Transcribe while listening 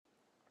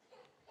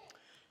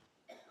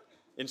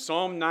In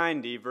Psalm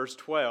 90, verse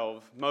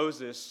 12,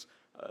 Moses,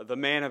 the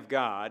man of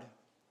God,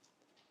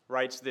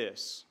 writes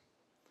this: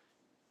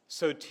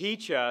 "So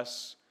teach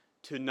us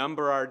to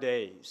number our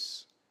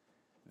days,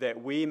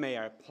 that we may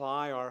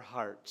apply our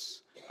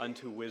hearts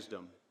unto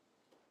wisdom."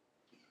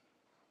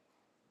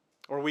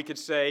 Or we could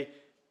say,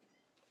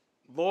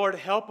 "Lord,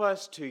 help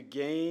us to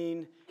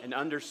gain an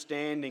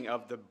understanding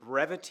of the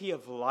brevity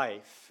of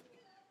life,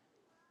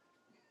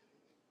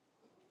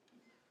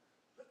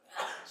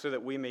 so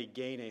that we may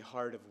gain a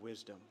heart of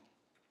wisdom."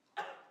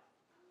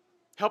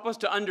 Help us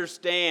to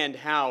understand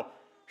how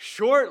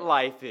short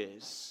life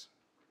is.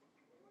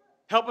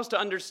 Help us to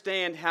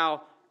understand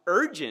how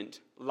urgent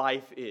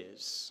life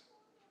is.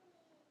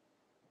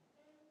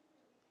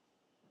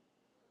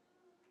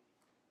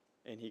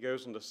 And he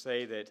goes on to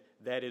say that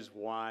that is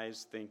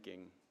wise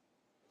thinking.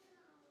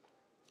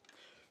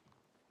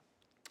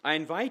 I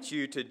invite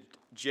you to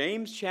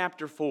James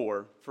chapter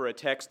 4 for a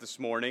text this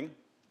morning.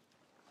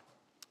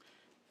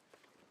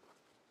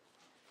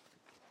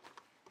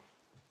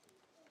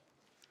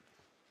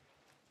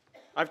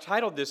 I've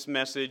titled this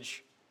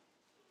message,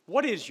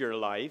 "What is Your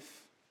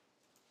Life?"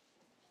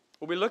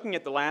 We'll be looking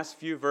at the last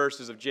few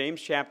verses of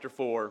James chapter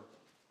 4,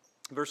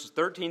 verses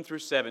 13 through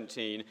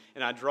 17,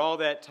 and I draw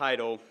that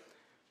title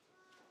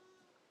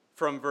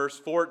from verse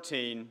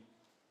 14,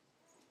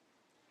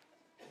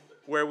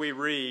 where we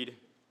read,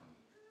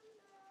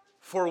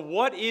 "For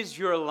what is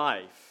your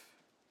life?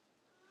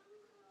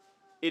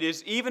 It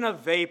is even a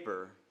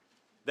vapor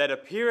that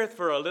appeareth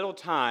for a little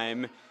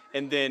time,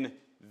 and then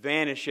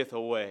vanisheth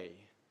away."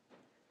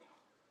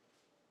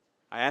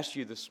 I ask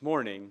you this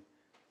morning,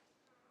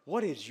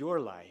 what is your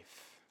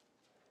life?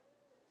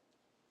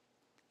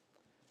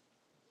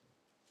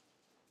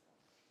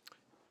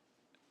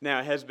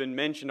 Now, it has been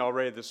mentioned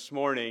already this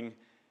morning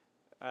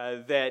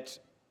that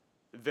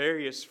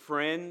various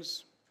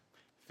friends,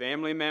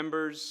 family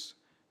members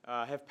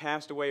have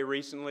passed away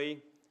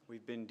recently.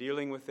 We've been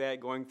dealing with that,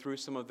 going through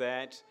some of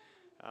that.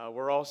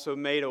 We're also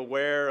made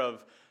aware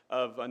of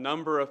a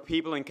number of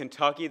people in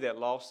Kentucky that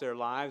lost their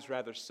lives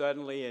rather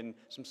suddenly in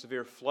some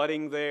severe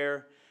flooding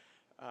there.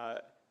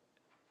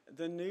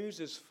 The news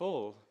is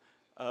full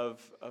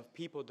of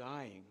people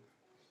dying.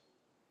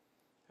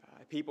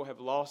 People have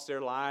lost their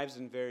lives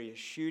in various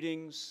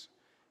shootings.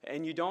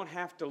 And you don't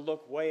have to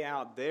look way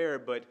out there,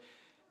 but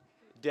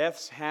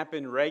deaths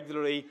happen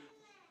regularly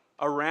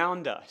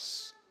around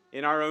us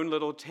in our own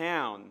little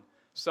town,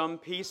 some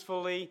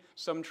peacefully,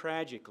 some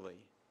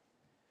tragically.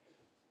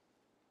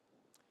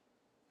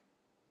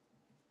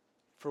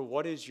 For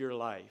what is your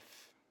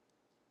life?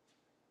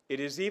 It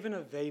is even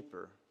a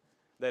vapor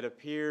that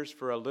appears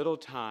for a little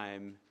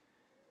time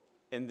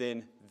and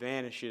then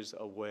vanishes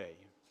away.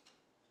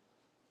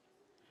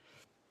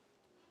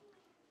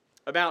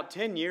 About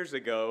 10 years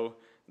ago,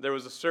 there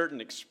was a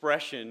certain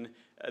expression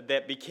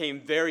that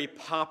became very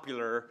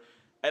popular,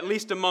 at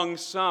least among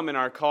some in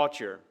our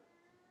culture.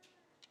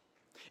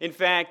 In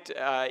fact,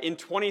 in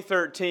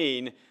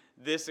 2013,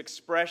 this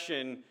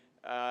expression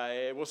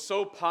it was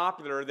so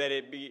popular that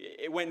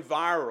it went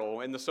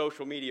viral in the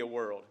social media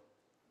world.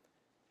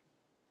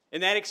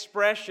 And that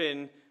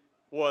expression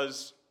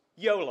was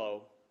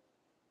YOLO.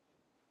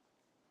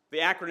 The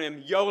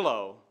acronym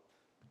YOLO.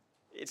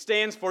 It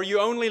stands for You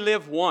Only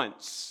Live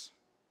Once.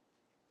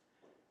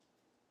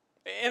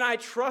 And I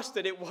trust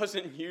that it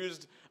wasn't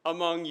used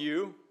among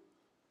you.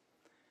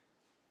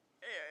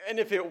 And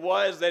if it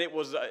was, that it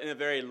was in a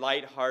very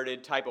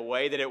lighthearted type of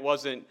way, that it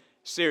wasn't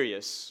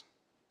serious.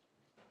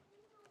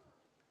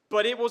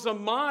 But it was a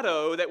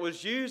motto that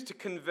was used to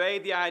convey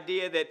the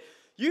idea that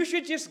you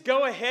should just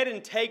go ahead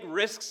and take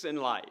risks in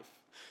life.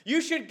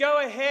 You should go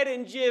ahead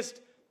and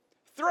just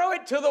throw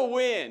it to the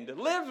wind.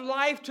 Live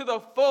life to the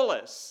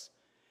fullest.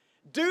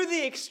 Do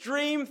the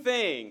extreme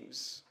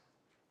things.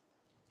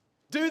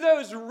 Do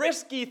those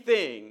risky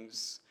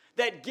things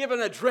that give an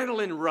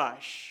adrenaline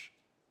rush.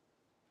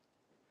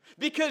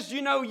 Because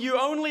you know you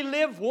only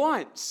live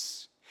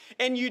once.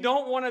 And you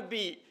don't want to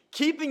be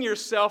keeping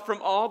yourself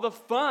from all the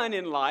fun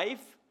in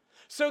life.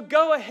 So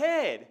go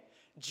ahead,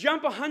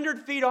 jump 100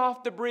 feet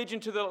off the bridge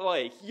into the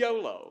lake,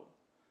 YOLO.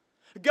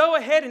 Go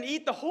ahead and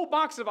eat the whole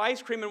box of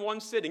ice cream in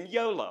one sitting,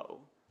 YOLO.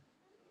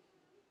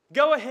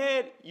 Go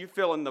ahead, you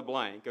fill in the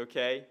blank,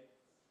 okay?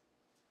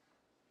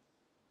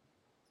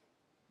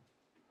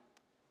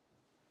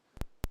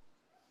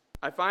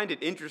 I find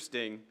it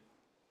interesting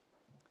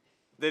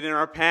that in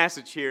our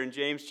passage here in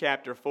James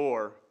chapter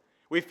 4,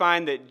 we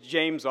find that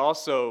James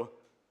also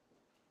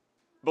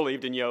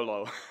believed in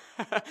YOLO.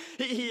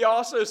 He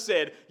also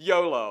said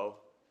YOLO.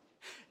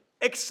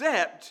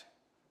 Except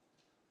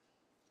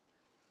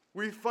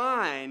we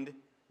find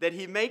that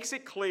he makes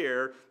it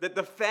clear that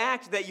the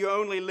fact that you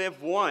only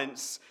live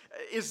once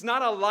is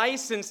not a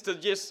license to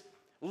just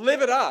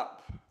live it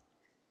up.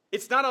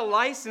 It's not a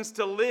license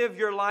to live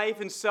your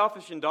life in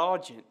selfish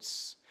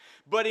indulgence.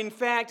 But in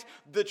fact,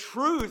 the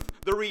truth,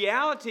 the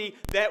reality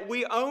that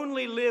we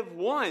only live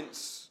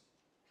once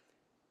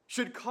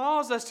should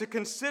cause us to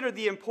consider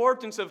the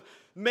importance of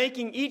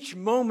making each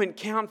moment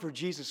count for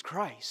Jesus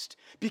Christ,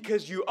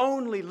 because you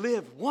only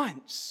live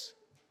once.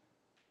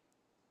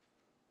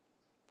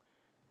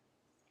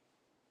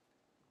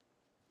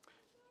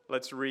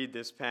 Let's read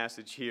this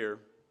passage here.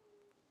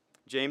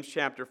 James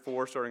chapter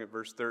 4, starting at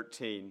verse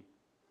 13.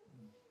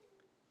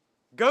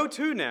 Go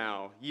to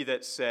now, ye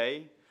that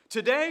say,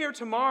 today or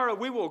tomorrow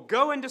we will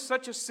go into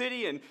such a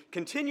city and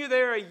continue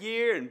there a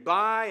year and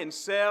buy and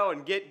sell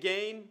and get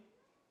gain.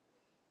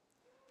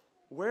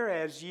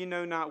 Whereas ye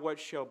know not what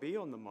shall be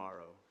on the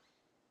morrow.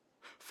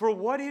 For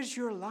what is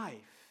your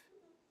life?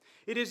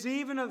 It is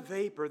even a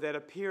vapor that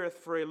appeareth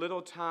for a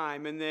little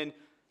time and then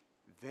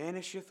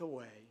vanisheth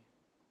away.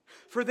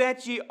 For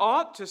that ye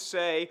ought to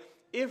say,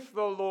 if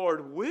the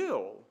Lord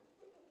will,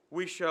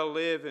 we shall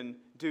live and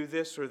do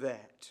this or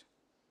that.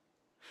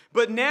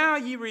 But now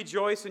ye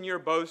rejoice in your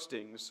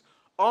boastings.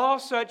 All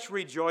such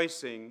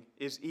rejoicing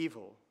is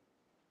evil.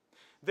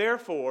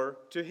 Therefore,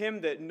 to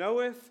him that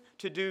knoweth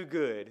to do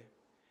good,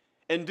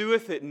 and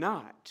doeth it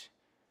not,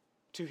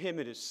 to him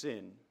it is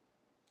sin.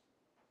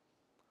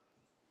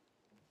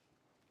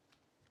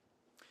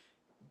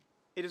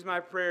 It is my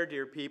prayer,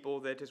 dear people,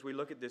 that as we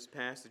look at this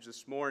passage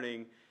this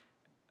morning,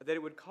 that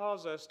it would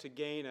cause us to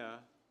gain a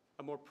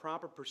more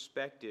proper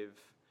perspective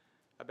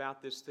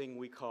about this thing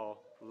we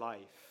call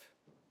life.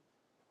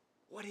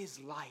 What is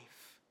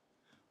life?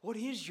 What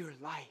is your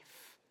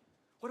life?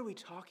 What are we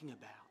talking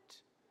about?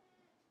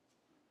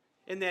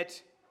 And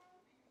that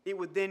it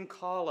would then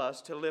call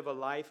us to live a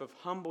life of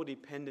humble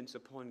dependence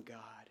upon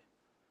God.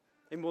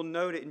 And we'll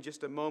note it in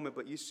just a moment,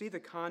 but you see the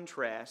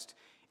contrast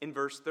in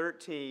verse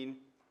 13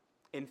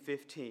 and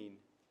 15.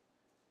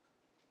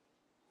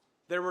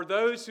 There were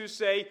those who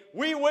say,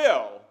 we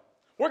will.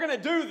 We're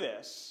going to do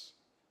this.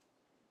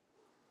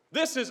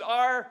 This is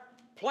our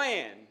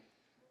plan.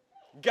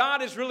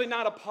 God is really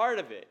not a part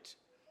of it.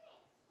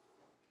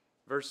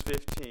 Verse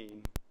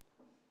 15.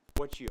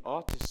 What you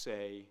ought to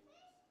say,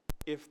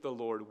 if the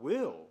Lord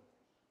will,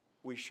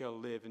 we shall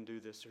live and do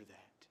this or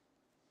that.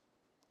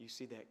 You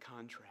see that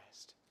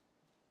contrast?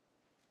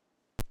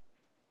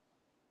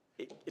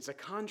 It's a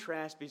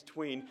contrast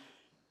between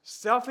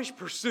selfish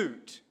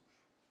pursuit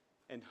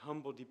and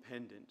humble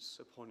dependence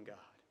upon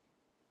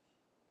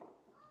God.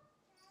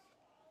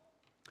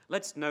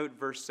 Let's note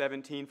verse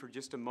 17 for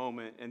just a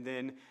moment, and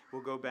then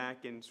we'll go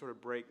back and sort of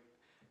break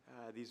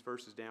these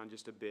verses down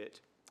just a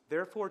bit.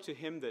 Therefore, to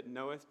him that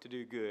knoweth to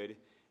do good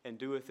and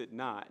doeth it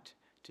not,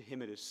 to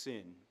him it is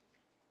sin.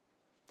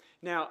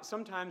 Now,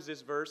 sometimes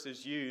this verse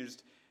is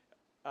used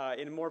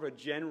in more of a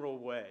general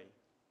way.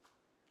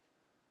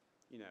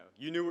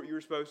 You knew what you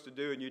were supposed to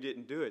do and you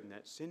didn't do it, and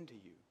that's sin to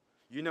you.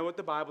 You know what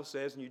the Bible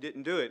says and you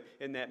didn't do it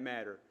in that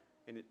matter,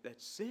 and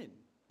that's sin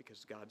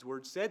because God's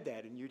word said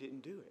that and you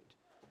didn't do it.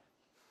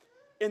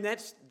 And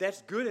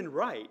that's good and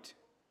right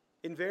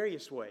in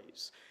various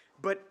ways.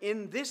 But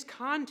in this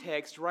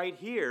context right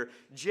here,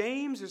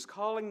 James is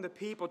calling the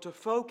people to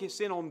focus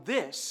in on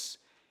this.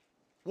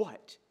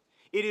 What?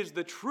 It is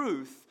the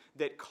truth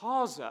that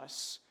calls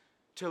us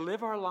to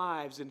live our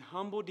lives in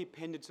humble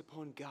dependence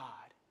upon God.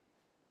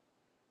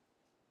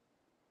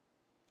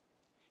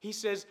 He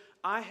says,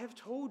 I have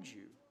told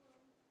you,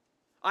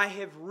 I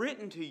have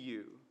written to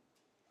you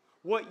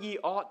what ye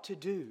ought to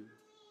do.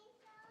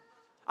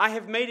 I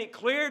have made it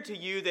clear to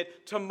you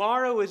that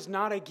tomorrow is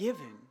not a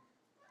given.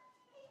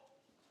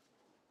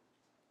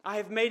 I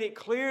have made it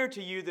clear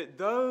to you that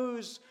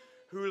those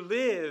who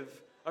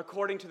live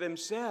according to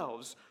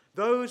themselves,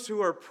 those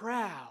who are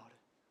proud,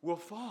 will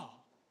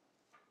fall.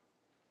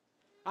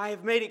 I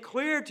have made it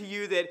clear to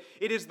you that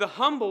it is the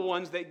humble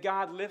ones that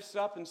God lifts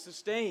up and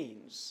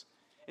sustains.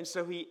 And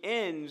so he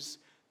ends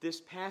this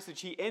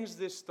passage, he ends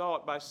this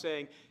thought by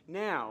saying,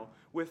 now,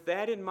 with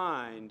that in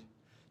mind,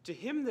 to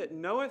him that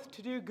knoweth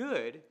to do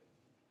good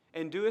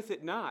and doeth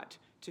it not,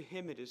 to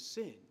him it is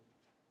sin.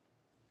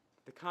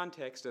 The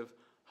context of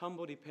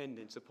humble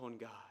dependence upon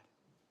God.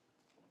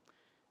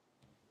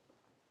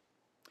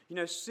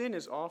 Sin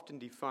is often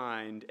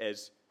defined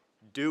as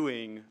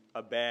doing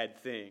a bad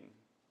thing,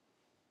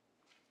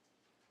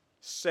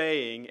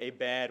 saying a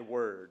bad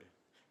word,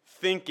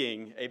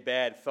 thinking a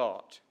bad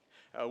thought.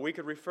 We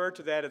could refer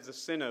to that as the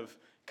sin of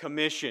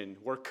commission.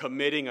 We're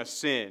committing a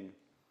sin.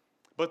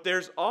 But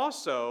there's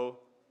also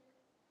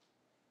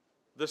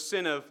the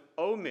sin of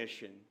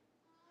omission,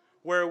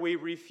 where we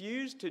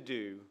refuse to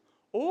do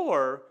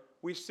or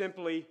we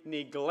simply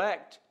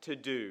neglect to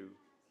do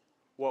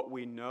what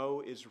we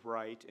know is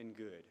right and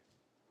good.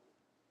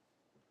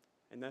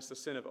 And that's the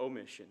sin of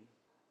omission.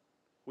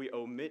 We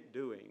omit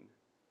doing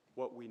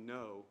what we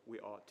know we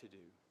ought to do.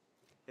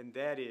 And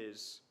that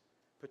is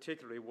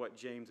particularly what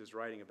James is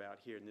writing about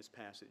here in this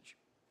passage.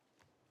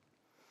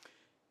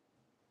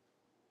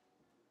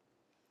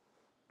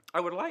 I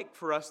would like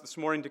for us this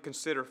morning to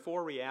consider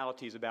 4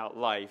 realities about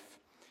life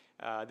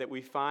that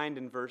we find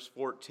in verse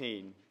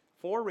 14.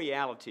 4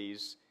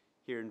 realities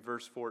here in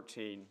verse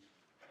 14.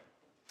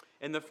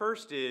 And the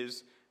first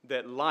is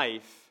that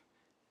life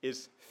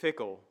is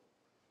fickle.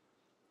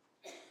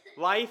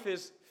 Life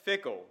is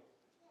fickle.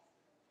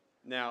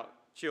 Now,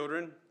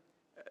 children,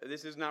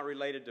 This is not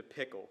related to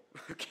pickle,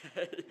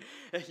 okay?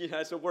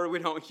 It's a word we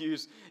don't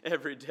use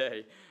every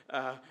day.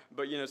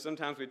 But,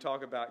 sometimes we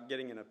talk about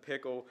getting in a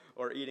pickle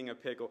or eating a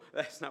pickle.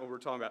 That's not what we're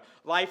talking about.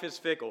 Life is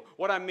fickle.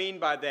 What I mean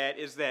by that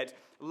is that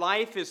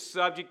life is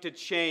subject to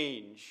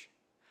change.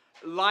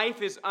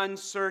 Life is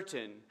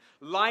uncertain.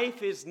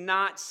 Life is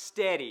not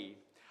steady.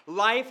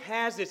 Life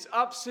has its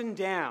ups and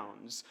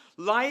downs.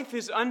 Life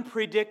is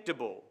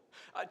unpredictable.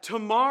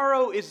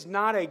 Tomorrow is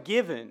not a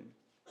given.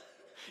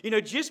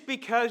 Just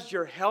because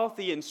you're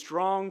healthy and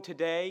strong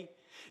today,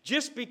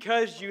 just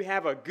because you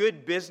have a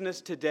good business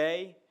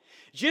today,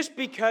 just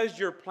because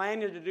you're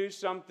planning to do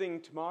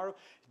something tomorrow,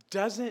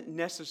 doesn't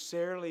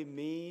necessarily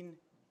mean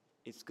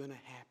it's going to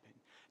happen.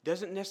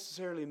 Doesn't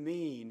necessarily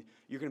mean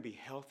you're going to be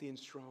healthy and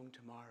strong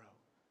tomorrow.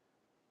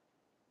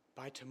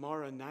 By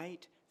tomorrow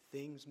night,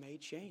 things may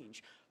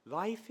change.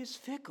 Life is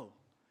fickle.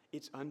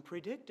 It's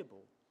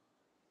unpredictable.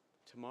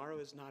 Tomorrow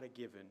is not a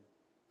given.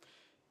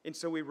 And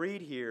so we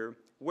read here,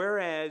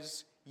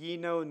 whereas ye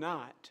know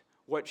not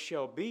what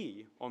shall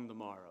be on the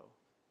morrow.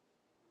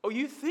 Oh,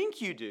 you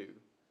think you do.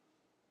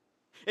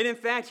 And in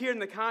fact, here in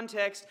the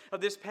context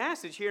of this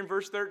passage, here in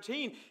verse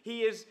 13,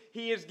 he is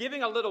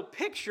giving a little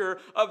picture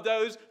of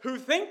those who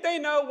think they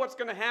know what's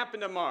going to happen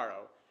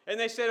tomorrow. And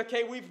they said,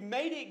 okay, we've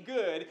made it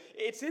good.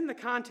 It's in the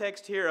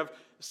context here of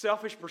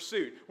selfish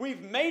pursuit.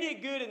 We've made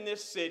it good in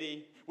this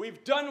city.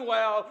 We've done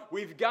well.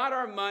 We've got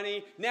our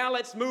money. Now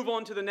let's move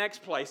on to the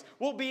next place.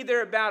 We'll be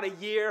there about a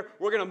year.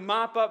 We're going to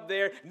mop up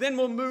there. Then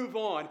we'll move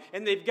on.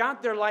 And they've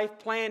got their life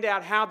planned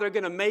out how they're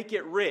going to make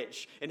it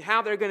rich and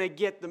how they're going to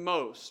get the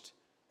most.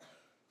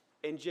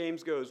 And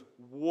James goes,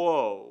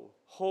 whoa,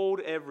 hold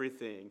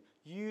everything.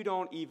 You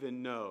don't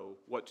even know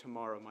what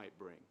tomorrow might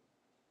bring.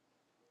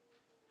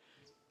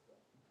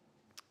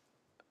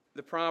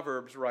 The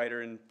Proverbs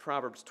writer in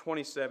Proverbs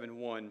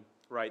 27:1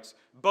 writes,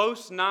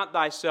 boast not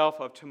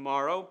thyself of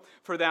tomorrow,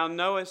 for thou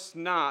knowest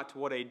not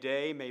what a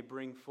day may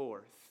bring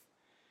forth.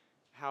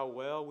 How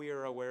well we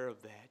are aware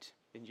of that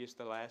in just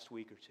the last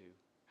week or two.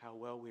 How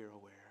well we are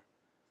aware.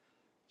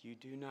 You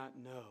do not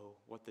know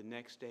what the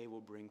next day will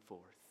bring forth.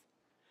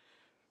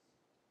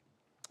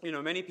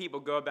 Many people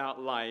go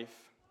about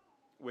life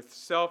with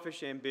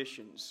selfish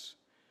ambitions.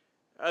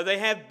 They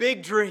have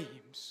big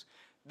dreams.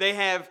 They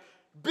have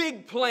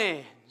big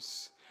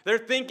plans. They're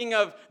thinking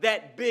of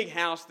that big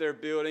house they're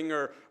building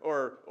or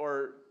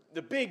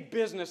the big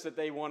business that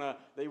they want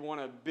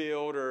to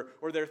build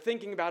or they're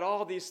thinking about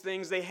all these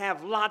things. They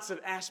have lots of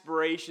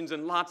aspirations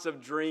and lots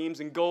of dreams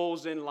and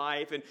goals in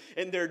life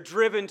and they're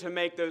driven to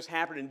make those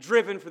happen and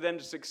driven for them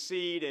to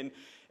succeed and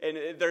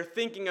they're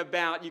thinking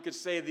about, you could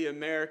say, the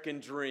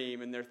American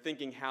dream and they're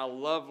thinking how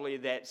lovely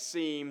that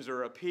seems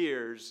or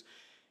appears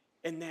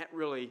and that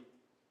really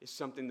is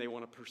something they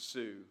want to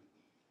pursue.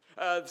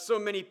 So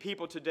many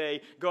people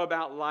today go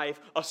about life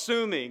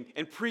assuming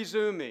and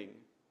presuming.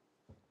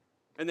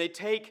 And they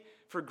take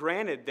for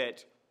granted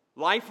that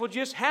life will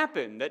just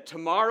happen, that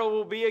tomorrow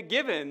will be a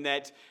given,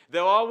 that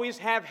they'll always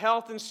have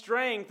health and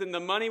strength, and the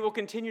money will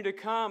continue to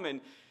come.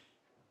 And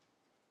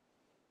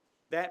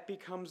that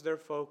becomes their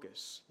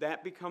focus.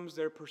 That becomes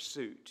their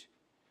pursuit.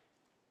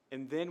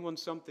 And then when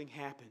something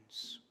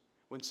happens,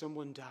 when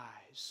someone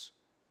dies,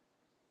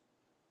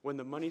 when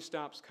the money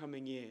stops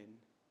coming in,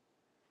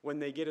 when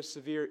they get a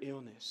severe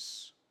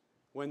illness,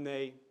 when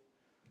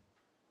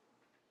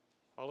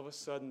all of a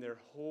sudden their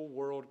whole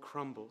world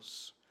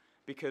crumbles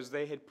because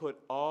they had put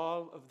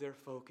all of their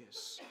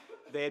focus,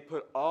 they had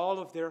put all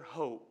of their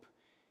hope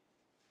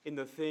in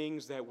the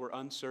things that were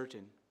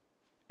uncertain,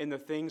 in the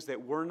things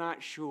that were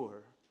not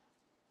sure.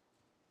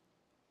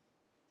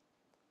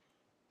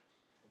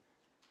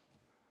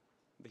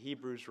 The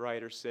Hebrews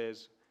writer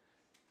says,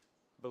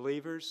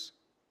 believers,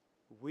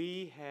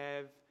 we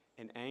have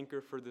an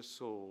anchor for the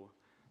soul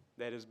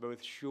that is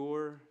both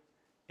sure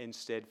and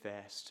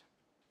steadfast.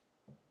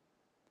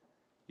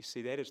 You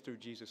see, that is through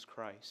Jesus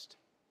Christ.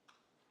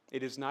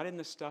 It is not in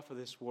the stuff of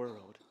this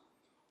world.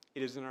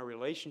 It is in our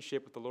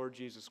relationship with the Lord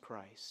Jesus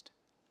Christ.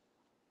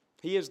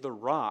 He is the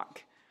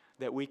rock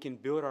that we can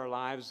build our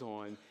lives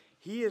on.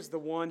 He is the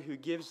one who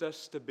gives us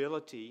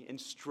stability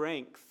and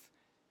strength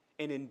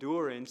and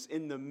endurance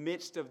in the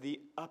midst of the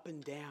up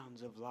and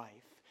downs of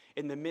life,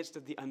 in the midst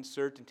of the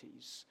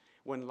uncertainties,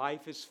 when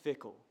life is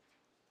fickle.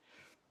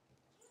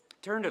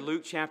 Turn to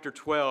Luke chapter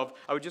 12.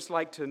 I would just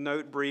like to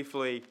note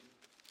briefly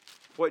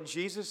what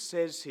Jesus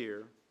says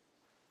here.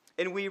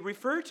 And we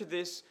refer to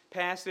this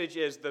passage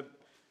as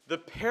the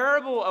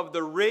parable of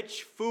the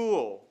rich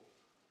fool.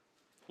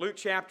 Luke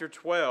chapter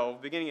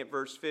 12, beginning at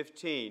verse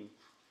 15.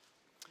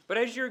 But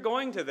as you're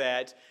going to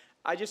that,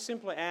 I just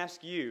simply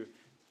ask you,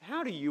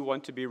 how do you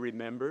want to be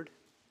remembered?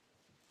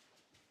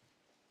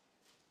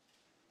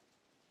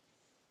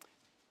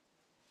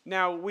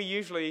 Now, we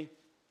usually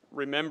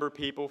remember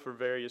people for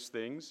various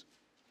things.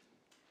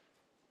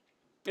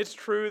 It's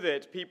true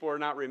that people are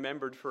not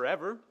remembered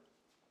forever,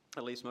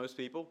 at least most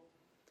people.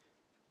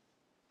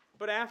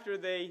 But after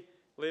they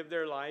live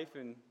their life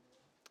and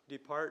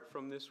depart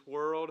from this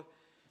world,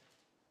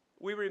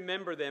 we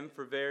remember them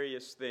for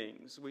various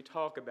things. We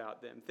talk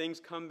about them. Things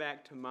come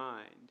back to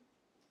mind.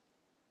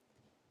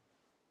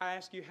 I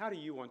ask you, how do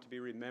you want to be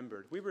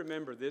remembered? We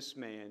remember this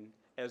man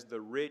as the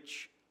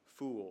rich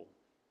fool.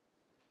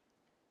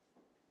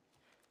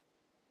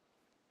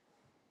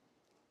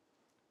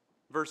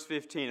 Verse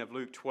 15 of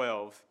Luke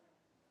 12.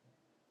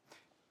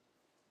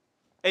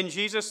 And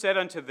Jesus said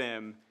unto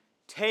them,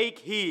 Take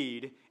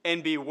heed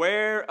and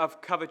beware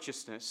of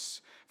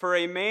covetousness, for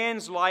a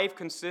man's life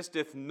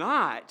consisteth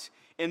not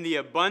in the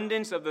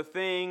abundance of the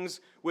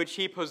things which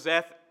he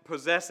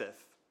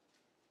possesseth.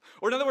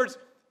 Or in other words,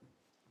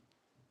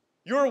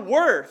 your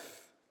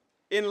worth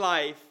in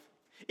life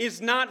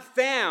is not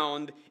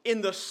found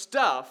in the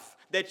stuff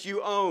that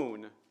you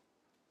own.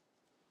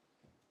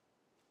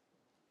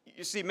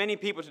 You see, many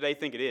people today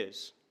think it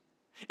is.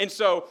 And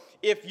so,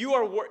 if you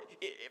are,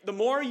 the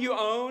more you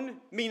own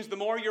means the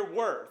more you're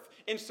worth.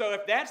 And so,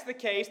 if that's the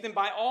case, then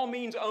by all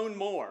means own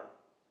more,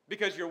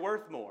 because you're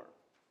worth more.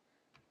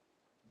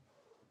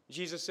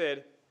 Jesus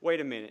said,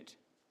 wait a minute.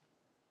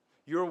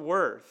 Your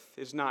worth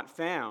is not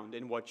found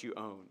in what you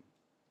own.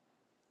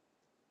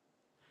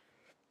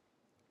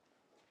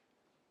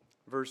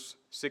 Verse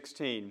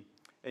 16,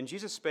 and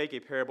Jesus spake a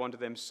parable unto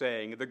them,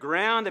 saying, The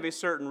ground of a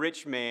certain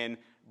rich man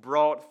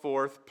brought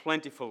forth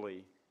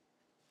plentifully.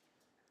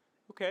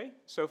 Okay,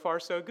 so far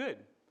so good.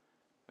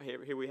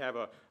 Here we have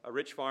a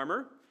rich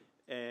farmer,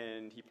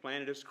 and he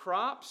planted his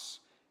crops,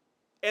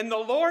 and the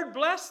Lord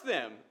blessed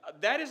them.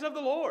 That is of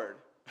the Lord.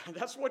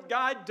 That's what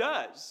God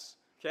does,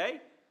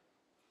 okay?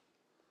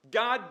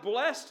 God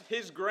blessed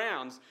his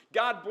grounds.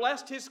 God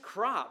blessed his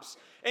crops,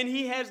 and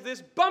he has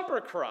this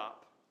bumper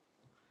crop.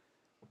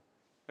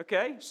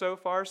 Okay, so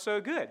far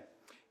so good.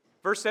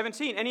 Verse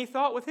 17, and he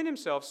thought within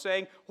himself,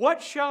 saying,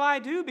 What shall I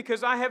do,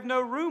 because I have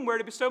no room where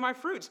to bestow my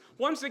fruits?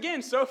 Once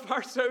again, so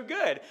far so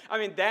good. I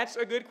mean, that's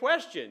a good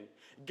question.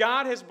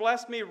 God has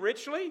blessed me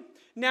richly.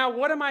 Now,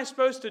 what am I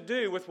supposed to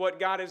do with what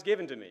God has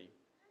given to me?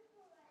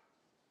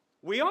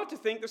 We ought to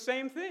think the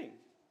same thing.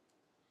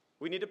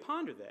 We need to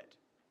ponder that.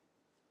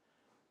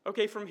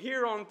 Okay, from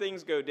here on,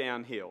 things go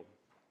downhill.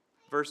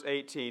 Verse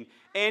 18,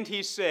 and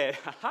he said,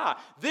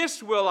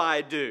 This will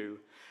I do.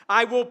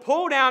 I will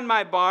pull down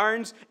my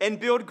barns and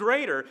build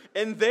greater,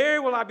 and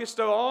there will I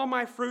bestow all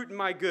my fruit and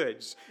my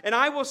goods. And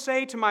I will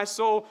say to my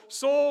soul,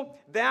 Soul,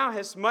 thou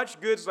hast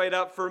much goods laid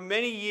up for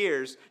many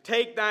years.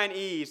 Take thine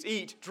ease,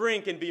 eat,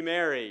 drink, and be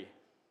merry.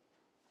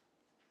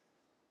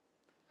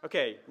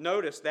 Okay,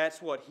 notice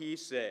that's what he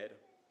said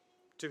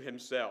to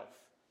himself.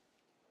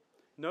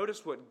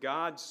 Notice what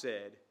God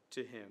said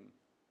to him.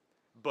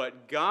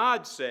 But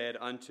God said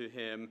unto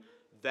him,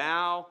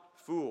 Thou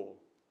fool,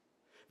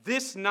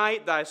 this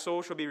night thy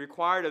soul shall be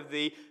required of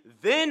thee.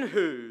 Then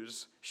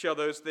whose shall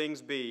those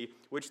things be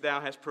which thou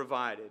hast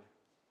provided?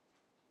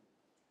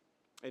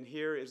 And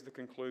here is the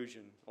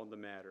conclusion on the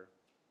matter.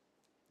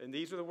 And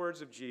these are the words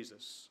of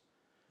Jesus.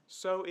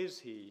 So is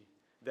he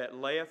that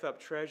layeth up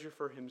treasure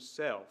for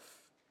himself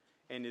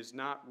and is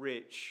not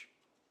rich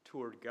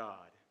toward God.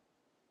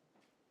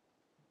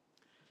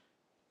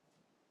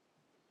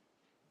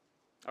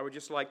 I would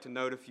just like to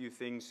note a few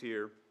things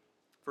here.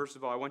 First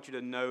of all, I want you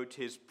to note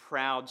his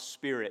proud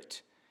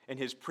spirit and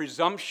his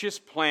presumptuous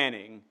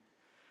planning.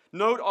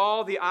 Note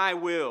all the I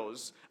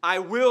wills. I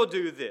will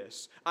do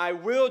this. I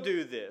will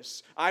do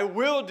this. I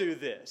will do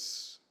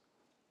this.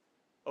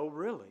 Oh,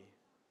 really?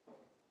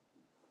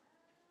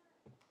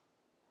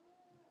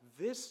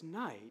 This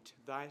night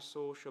thy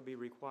soul shall be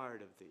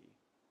required of thee.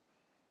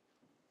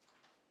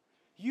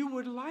 You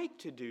would like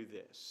to do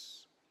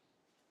this.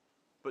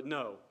 But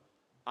no,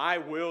 I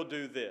will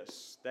do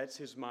this. That's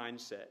his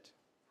mindset.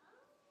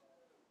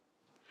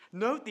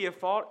 Note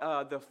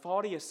the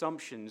faulty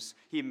assumptions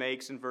he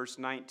makes in verse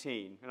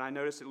 19, and I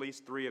notice at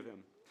least 3 of them.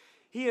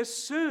 He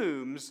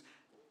assumes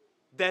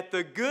that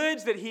the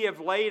goods that he have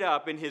laid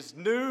up in his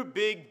new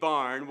big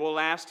barn will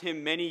last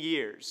him many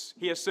years.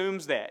 He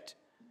assumes that.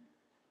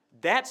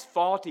 That's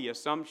faulty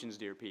assumptions,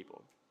 dear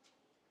people.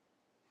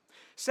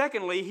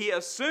 Secondly, he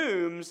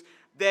assumes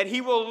that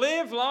he will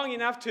live long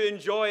enough to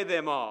enjoy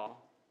them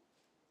all.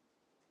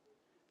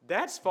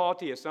 That's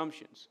faulty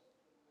assumptions.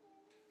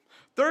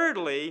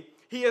 Thirdly,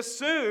 he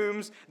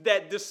assumes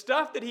that the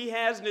stuff that he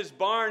has in his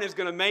barn is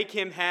going to make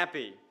him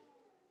happy.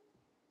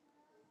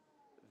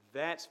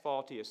 That's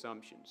faulty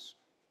assumptions.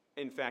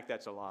 In fact,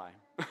 that's a lie.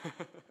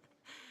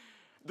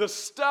 The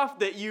stuff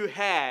that you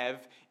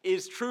have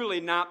is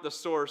truly not the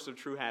source of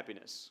true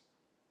happiness.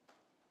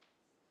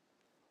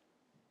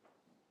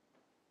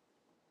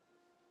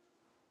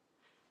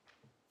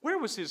 Where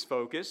was his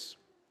focus?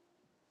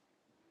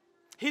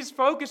 His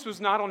focus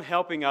was not on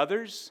helping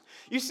others.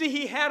 You see,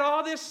 he had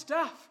all this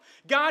stuff.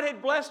 God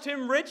had blessed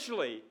him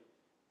richly.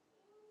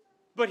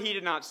 But he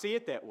did not see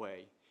it that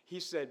way. He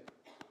said,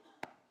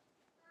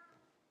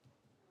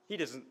 he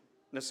doesn't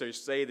necessarily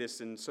say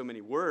this in so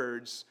many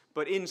words,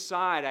 but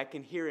inside I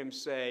can hear him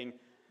saying,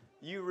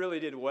 you really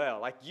did well.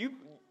 Like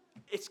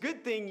it's a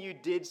good thing you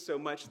did so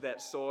much of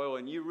that soil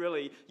and you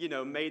really,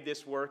 made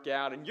this work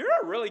out. And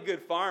you're a really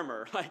good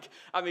farmer.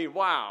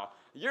 Wow.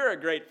 You're a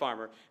great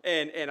farmer.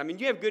 And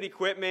you have good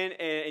equipment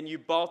and you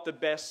bought the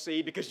best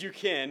seed because you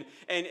can.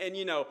 And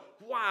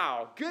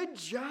wow, good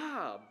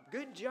job.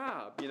 Good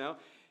job,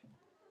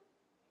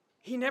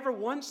 He never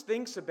once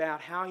thinks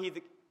about how he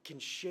can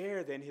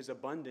share then his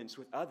abundance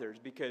with others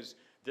because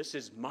this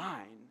is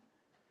mine.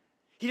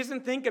 He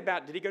doesn't think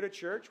about, did he go to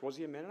church? Was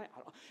he a Mennonite?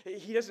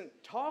 He doesn't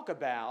talk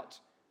about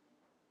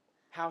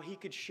how he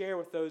could share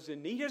with those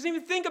in need. He doesn't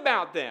even think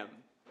about them.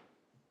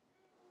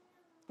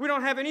 We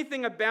don't have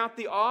anything about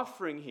the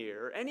offering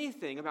here,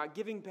 anything about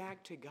giving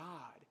back to God.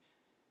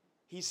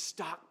 He's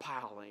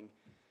stockpiling,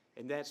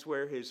 and that's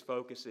where his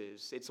focus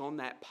is. It's on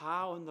that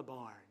pile in the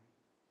barn.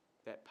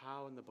 That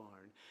pile in the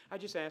barn. I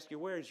just ask you,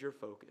 where is your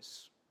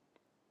focus?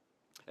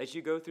 As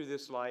you go through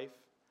this life,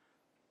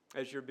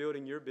 as you're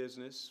building your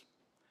business,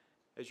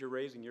 as you're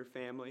raising your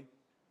family,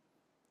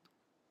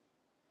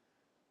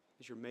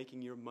 as you're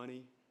making your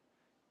money,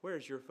 where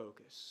is your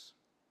focus?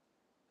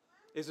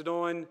 Is it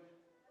on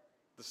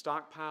the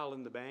stockpile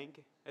in the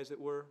bank, as it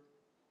were?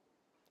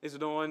 Is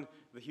it on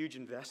the huge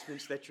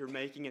investments that you're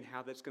making and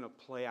how that's going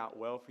to play out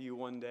well for you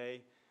one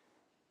day?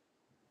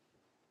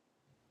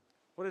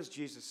 What does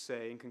Jesus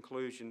say in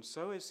conclusion?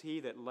 So is he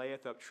that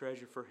layeth up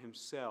treasure for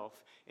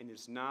himself and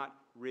is not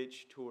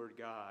rich toward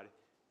God.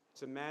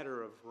 It's a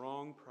matter of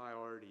wrong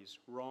priorities,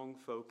 wrong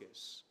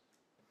focus.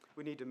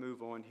 We need to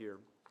move on here.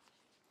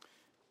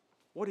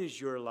 What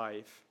is your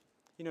life?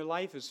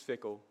 Life is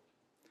fickle.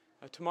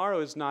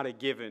 Tomorrow is not a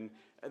given.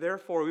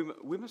 Therefore,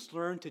 we must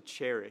learn to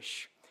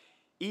cherish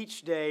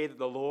each day that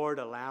the Lord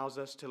allows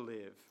us to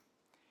live.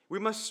 We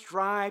must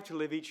strive to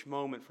live each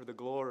moment for the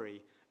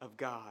glory of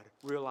God,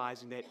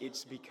 realizing that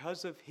it's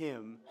because of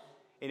him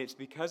and it's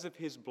because of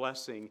his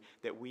blessing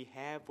that we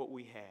have what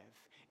we have,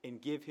 and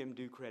give him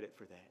due credit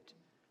for that.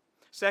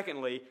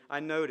 Secondly, I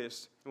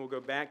noticed, and we'll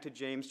go back to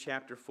James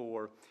chapter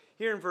 4.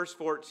 Here in verse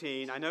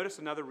 14, I notice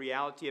another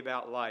reality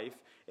about life,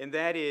 and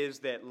that is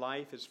that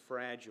life is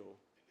fragile.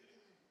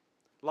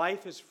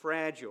 Life is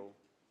fragile.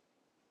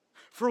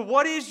 For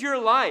what is your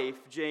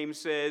life, James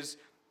says,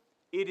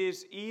 it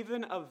is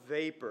even a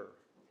vapor.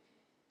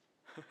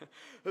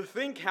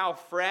 Think how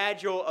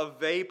fragile a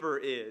vapor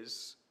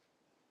is.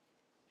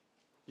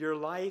 Your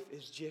life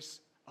is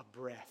just a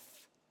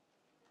breath.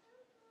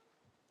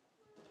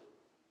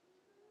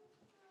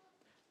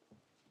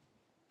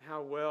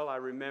 How well I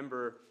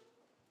remember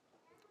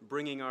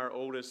bringing our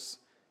oldest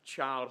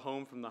child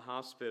home from the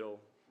hospital.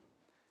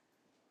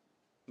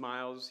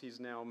 Miles, he's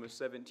now almost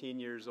 17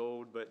 years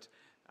old, but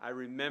I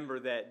remember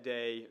that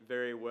day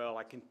very well.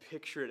 I can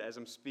picture it as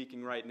I'm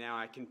speaking right now.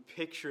 I can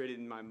picture it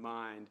in my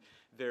mind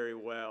very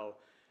well.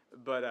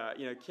 But,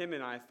 Kim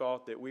and I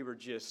thought that we were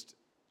just,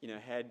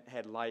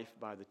 had life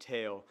by the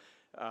tail.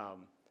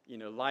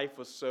 Life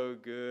was so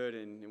good,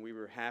 and we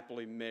were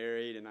happily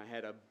married, and I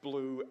had a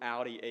blue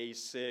Audi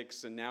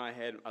A6, and now I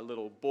had a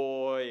little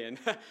boy, and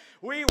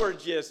we were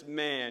just,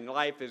 man,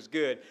 life is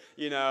good,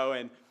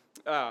 and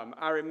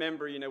I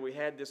remember, we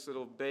had this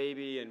little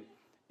baby, and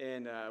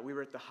we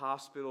were at the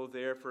hospital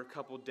there for a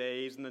couple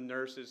days, and the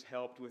nurses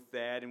helped with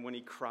that, and when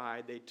he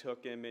cried, they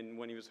took him, and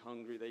when he was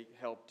hungry, they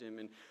helped him,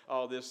 and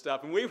all this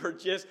stuff, and we were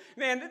just,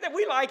 man,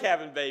 we like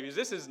having babies.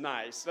 This is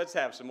nice. Let's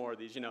have some more of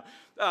these,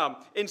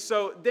 And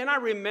so then I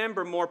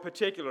remember more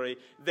particularly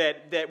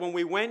that when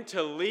we went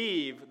to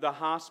leave the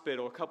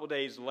hospital a couple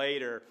days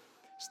later,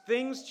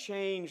 things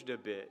changed a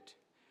bit.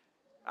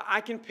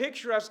 I can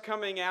picture us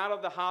coming out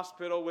of the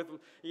hospital with,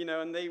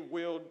 and they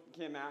wheeled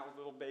Kim out with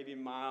little baby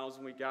Miles,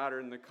 and we got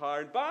her in the car,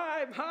 and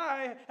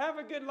bye, have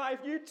a good life,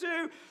 you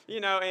too,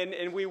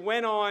 and we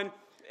went on,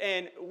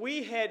 and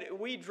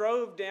we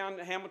drove down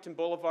Hamilton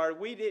Boulevard.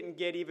 We didn't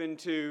get even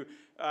to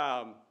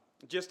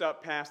just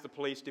up past the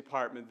police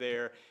department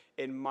there,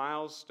 and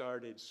Miles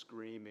started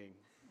screaming.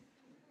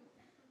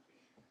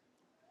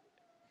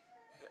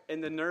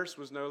 And the nurse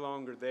was no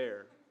longer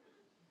there.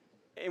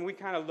 And we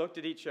kind of looked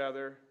at each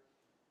other,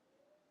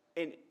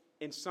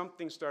 and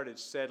something started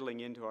settling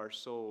into our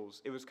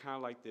souls. It was kind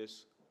of like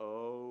this,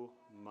 oh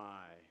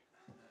my.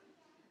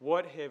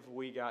 What have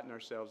we gotten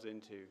ourselves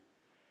into?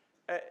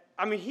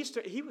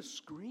 He was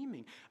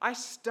screaming. I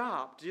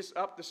stopped just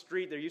up the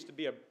street. There used to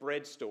be a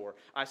bread store.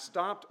 I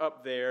stopped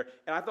up there,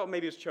 and I thought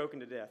maybe he was choking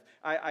to death.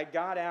 I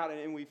got out,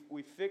 and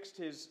we fixed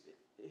his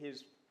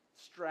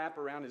strap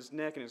around his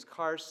neck and his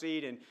car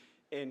seat,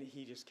 and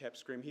he just kept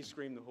screaming. He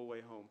screamed the whole way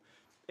home.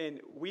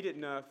 And we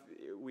didn't know if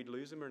we'd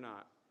lose him or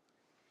not.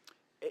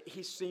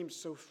 He seemed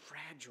so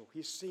fragile.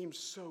 He seemed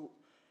so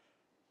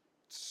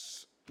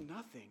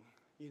nothing,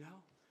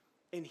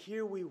 And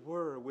here we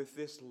were with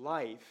this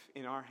life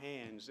in our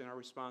hands and our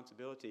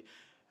responsibility.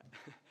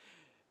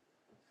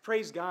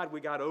 Praise God, we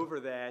got over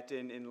that,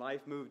 and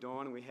life moved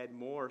on, and we had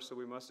more, so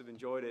we must have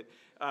enjoyed it.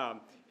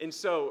 And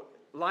so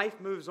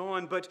life moves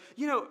on, but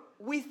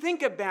we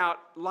think about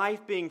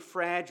life being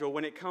fragile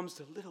when it comes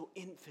to little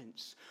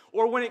infants,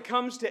 or when it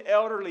comes to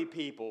elderly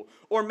people,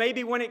 or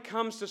maybe when it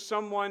comes to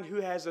someone who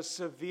has a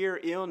severe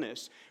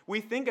illness.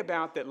 We think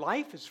about that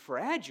life is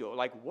fragile,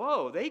 like,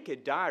 whoa, they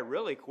could die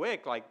really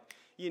quick, like,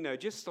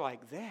 just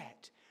like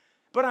that.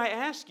 But I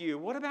ask you,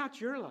 what about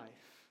your life?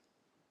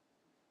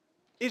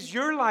 Is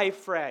your life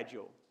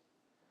fragile?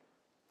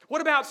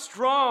 What about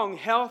strong,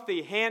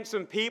 healthy,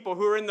 handsome people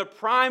who are in the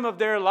prime of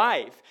their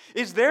life?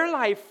 Is their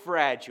life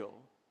fragile?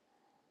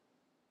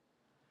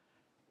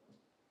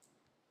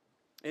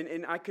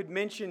 And I could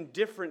mention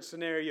different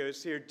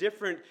scenarios here,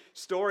 different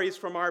stories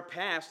from our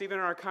past, even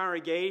in our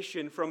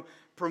congregation, from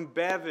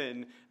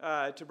Bevan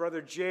to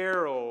Brother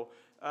Gerald,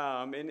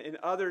 and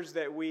others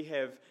that we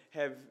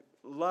have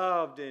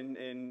loved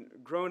and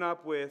grown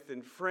up with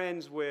and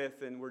friends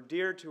with and were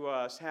dear to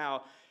us,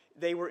 how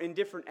they were in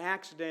different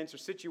accidents or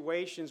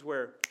situations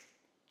where,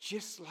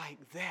 just like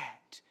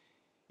that,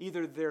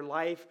 either their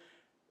life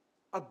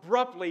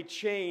abruptly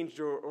changed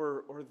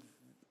or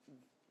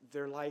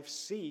their life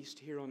ceased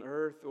here on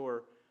earth,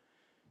 or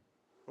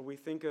we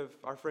think of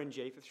our friend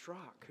Japheth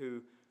Schrock,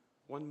 who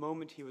one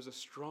moment he was a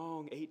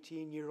strong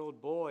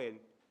 18-year-old boy, and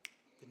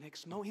the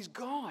next moment he's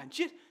gone,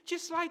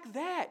 just like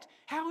that.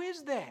 How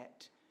is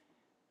that?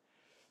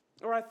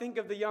 Or I think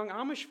of the young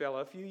Amish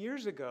fellow a few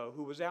years ago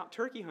who was out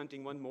turkey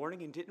hunting one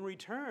morning and didn't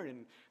return.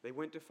 And they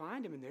went to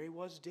find him, and there he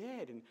was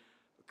dead. And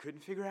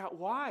couldn't figure out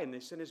why. And they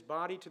sent his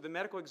body to the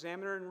medical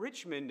examiner in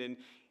Richmond. And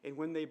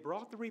when they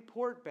brought the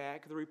report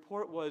back, the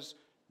report was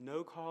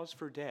no cause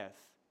for death.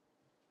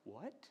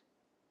 What?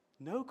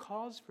 No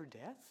cause for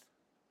death?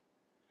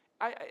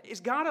 Is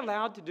God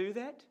allowed to do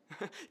that?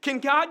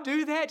 Can God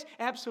do that?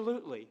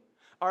 Absolutely.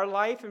 Our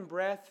life and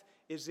breath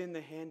is in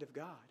the hand of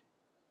God.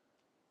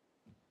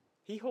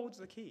 He holds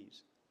the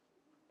keys.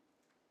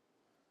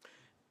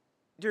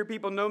 Dear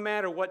people, no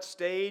matter what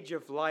stage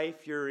of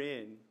life you're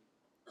in,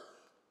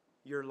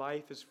 your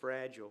life is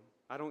fragile.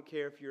 I don't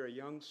care if you're a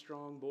young,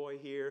 strong boy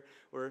here,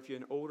 or if you're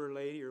an older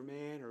lady or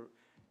man or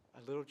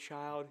a little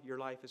child, your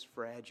life is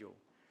fragile.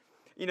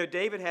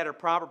 David had a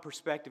proper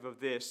perspective of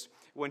this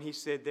when he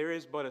said, there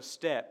is but a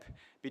step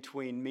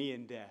between me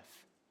and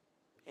death.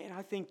 And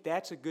I think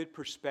that's a good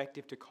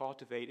perspective to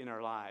cultivate in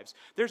our lives.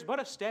 There's but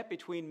a step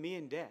between me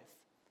and death.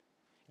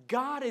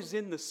 God is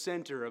in the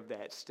center of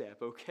that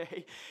step,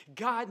 okay?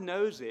 God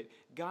knows it.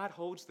 God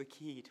holds the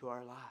key to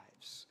our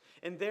lives.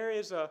 And there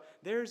is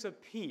a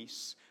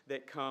peace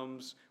that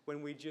comes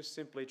when we just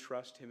simply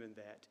trust Him in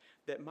that.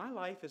 That my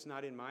life is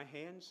not in my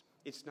hands.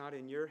 It's not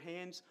in your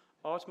hands.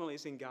 Ultimately,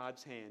 it's in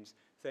God's hands.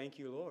 Thank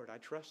you, Lord. I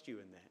trust you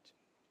in that.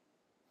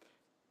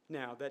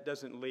 Now, that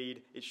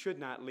it should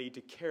not lead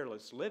to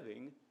careless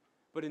living,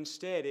 but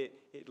instead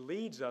it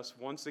leads us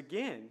once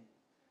again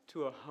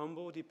to a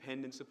humble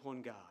dependence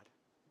upon God.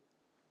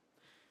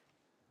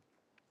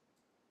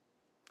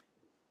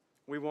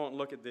 We won't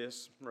look at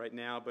this right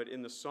now, but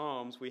in the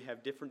Psalms we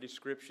have different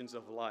descriptions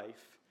of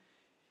life.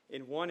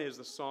 And one is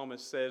the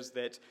psalmist says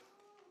that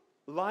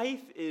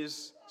life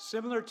is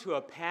similar to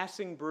a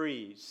passing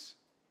breeze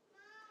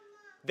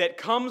that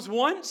comes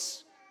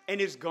once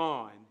and is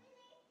gone.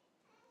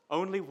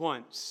 Only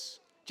once.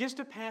 Just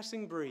a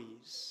passing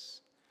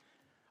breeze.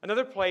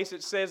 Another place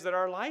it says that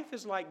our life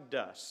is like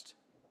dust.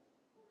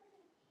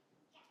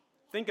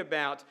 Think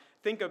about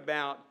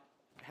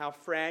how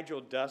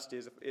fragile dust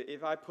is.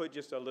 If I put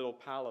just a little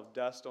pile of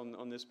dust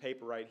on this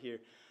paper right here,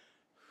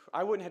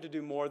 I wouldn't have to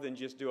do more than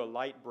just do a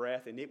light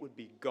breath and it would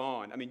be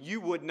gone. I mean, you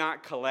would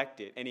not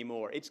collect it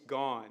anymore. It's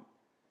gone.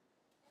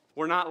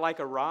 We're not like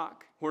a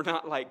rock. We're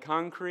not like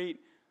concrete.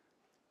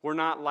 We're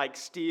not like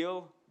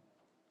steel.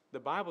 The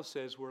Bible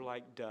says we're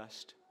like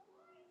dust.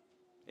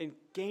 And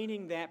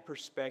gaining that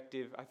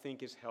perspective, I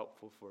think, is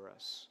helpful for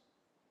us.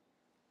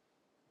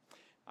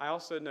 I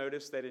also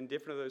noticed that in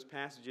different of those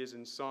passages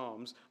in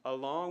Psalms,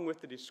 along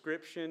with the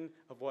description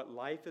of what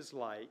life is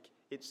like,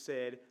 it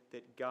said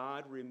that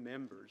God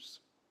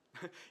remembers.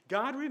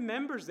 God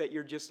remembers that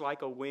you're just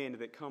like a wind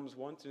that comes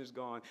once and is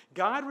gone.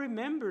 God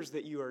remembers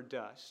that you are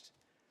dust.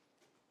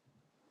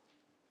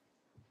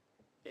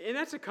 And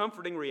that's a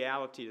comforting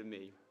reality to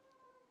me,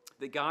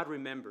 that God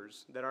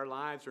remembers that our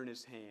lives are in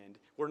His hand.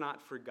 We're not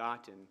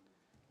forgotten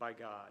by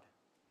God.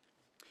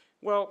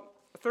 Well,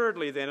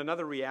 thirdly then,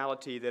 another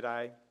reality that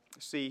I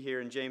see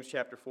here in James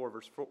chapter 4,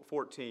 verse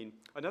 14.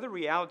 Another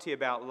reality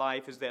about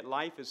life is that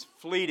life is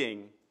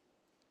fleeting.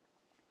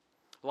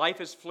 Life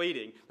is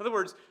fleeting. In other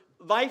words,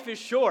 life is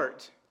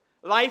short.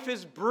 Life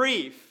is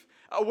brief.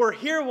 We're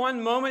here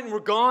one moment and we're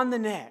gone the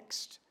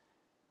next.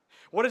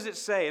 What does it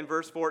say in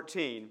verse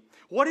 14?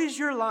 What is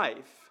your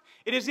life?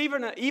 It is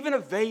even a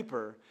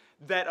vapor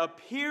that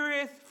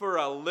appeareth for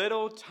a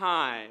little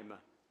time.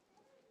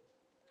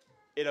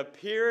 It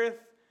appeareth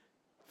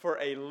for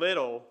a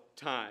little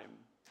time.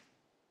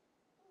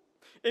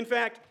 In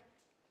fact,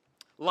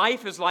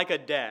 life is like a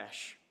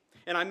dash.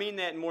 And I mean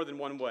that in more than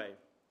one way.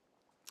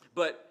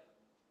 But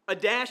a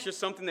dash is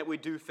something that we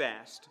do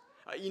fast.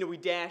 We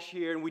dash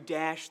here and we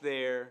dash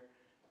there.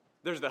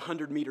 There's the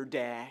 100-meter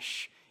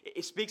dash.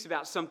 It speaks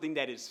about something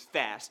that is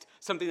fast,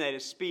 something that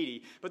is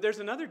speedy. But there's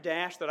another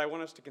dash that I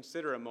want us to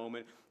consider a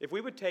moment. If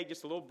we would take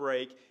just a little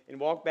break and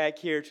walk back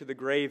here to the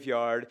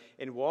graveyard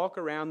and walk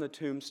around the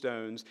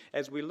tombstones,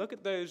 as we look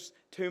at those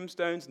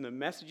tombstones and the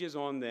messages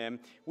on them,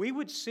 we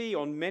would see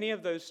on many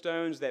of those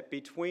stones that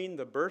between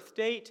the birth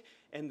date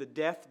and the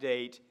death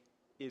date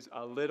is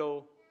a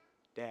little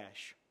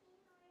dash.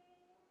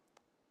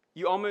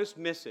 You almost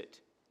miss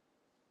it.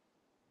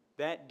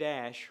 That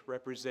dash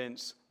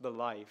represents the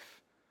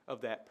life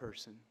of that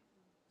person.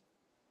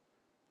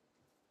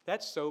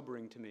 That's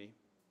sobering to me.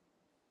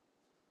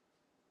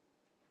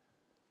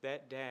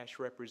 That dash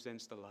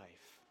represents the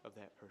life of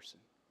that person.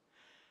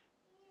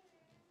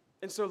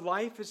 And so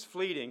life is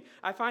fleeting.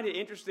 I find it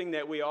interesting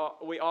that we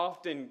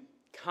often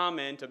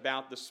comment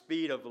about the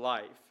speed of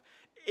life.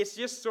 It's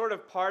just sort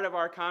of part of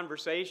our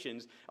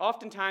conversations.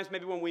 Oftentimes,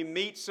 maybe when we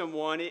meet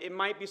someone, it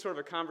might be sort of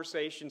a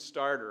conversation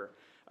starter,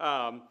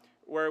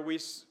 where we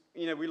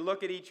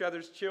look at each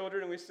other's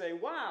children and we say,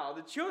 wow,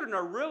 the children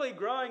are really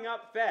growing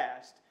up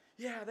fast.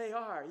 Yeah, they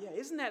are. Yeah,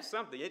 isn't that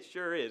something? It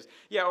sure is.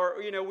 Yeah, or,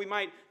 we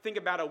might think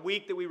about a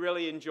week that we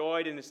really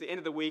enjoyed, and it's the end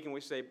of the week, and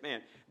we say,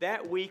 man,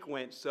 that week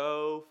went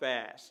so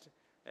fast.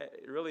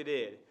 It really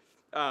did.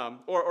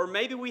 Or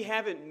maybe we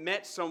haven't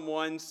met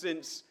someone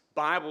since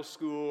Bible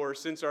school or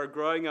since our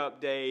growing up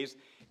days,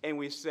 and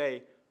we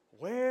say,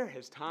 where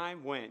has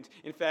time went?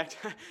 In fact,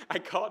 I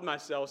caught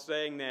myself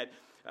saying that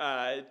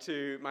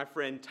to my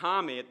friend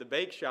Tommy at the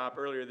bake shop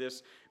earlier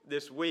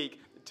this week.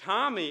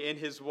 Tommy and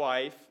his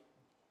wife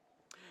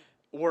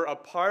were a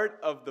part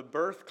of the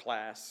birth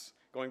class,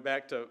 going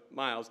back to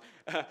Miles,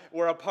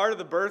 were a part of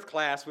the birth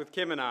class with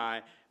Kim and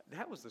I.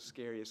 That was the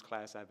scariest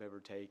class I've ever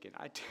taken.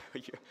 I tell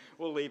you,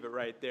 we'll leave it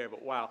right there,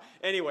 but wow.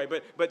 Anyway,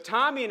 but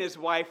Tommy and his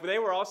wife, they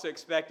were also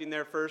expecting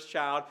their first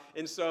child,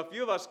 and so a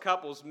few of us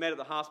couples met at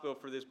the hospital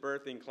for this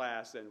birthing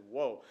class, and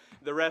whoa,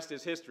 the rest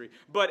is history.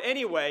 But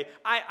anyway,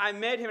 I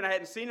met him, and I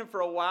hadn't seen him for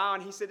a while,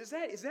 and he said, is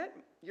that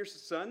your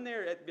son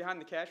there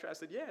behind the cash register? I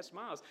said, yeah, it's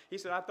Miles. He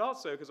said, I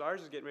thought so, because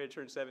ours is getting ready to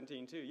turn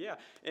 17 too. Yeah,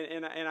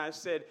 and I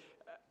said,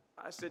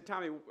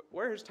 Tommy,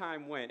 where has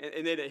time went?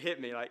 And then it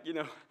hit me, like,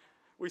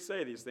 we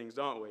say these things,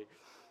 don't we?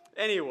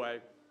 Anyway,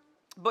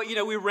 but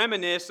we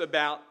reminisce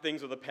about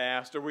things of the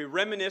past, or we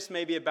reminisce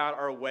maybe about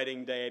our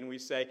wedding day, and we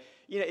say,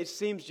 it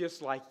seems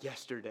just like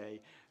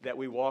yesterday that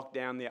we walked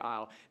down the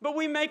aisle. But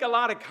we make a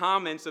lot of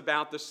comments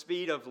about the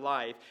speed of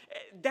life.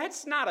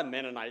 That's not a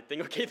Mennonite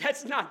thing, okay?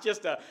 That's not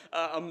just a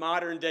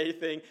modern day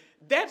thing.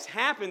 That's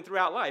happened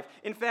throughout life.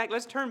 In fact,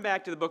 let's turn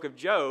back to the book of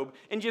Job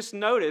and just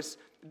notice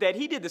that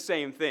he did the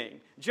same thing.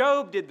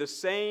 Job did the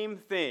same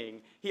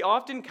thing. He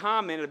often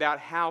commented about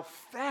how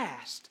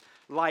fast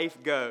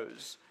life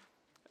goes.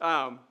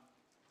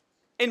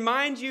 And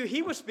mind you,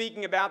 he was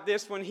speaking about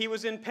this when he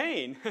was in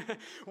pain.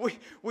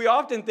 we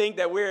often think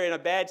that we're in a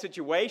bad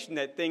situation,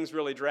 that things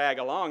really drag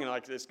along, and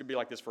like this could be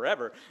like this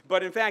forever.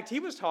 But in fact, he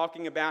was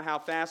talking about how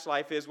fast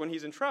life is when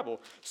he's in trouble.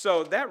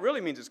 So that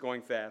really means it's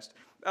going fast.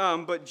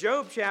 But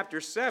Job chapter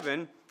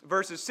 7,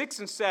 verses 6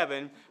 and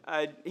 7,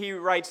 he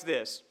writes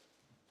this.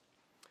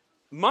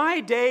 My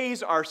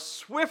days are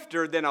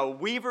swifter than a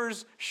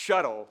weaver's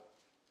shuttle,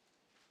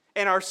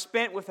 and are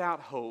spent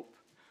without hope.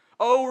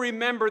 Oh,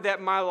 remember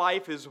that my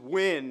life is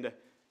wind.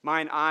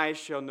 Mine eyes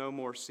shall no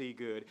more see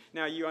good.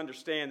 Now, you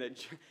understand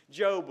that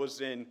Job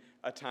was in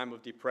a time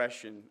of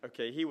depression.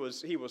 Okay, he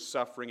was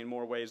suffering in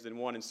more ways than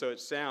one, and so it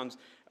sounds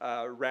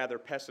rather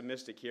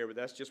pessimistic here, but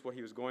that's just what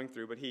he was going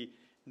through. But he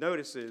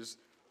notices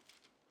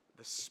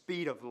the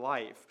speed of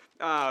life.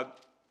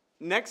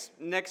 Next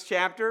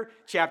chapter,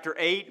 chapter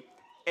 8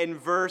 and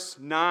verse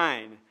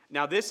 9.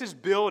 Now, this is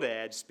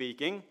Bildad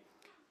speaking.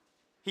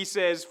 He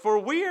says, for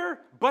we are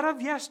but of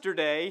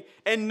yesterday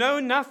and know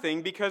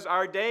nothing, because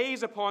our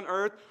days upon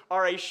earth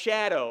are a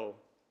shadow.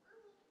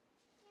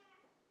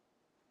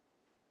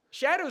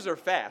 Shadows are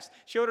fast.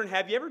 Children,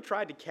 have you ever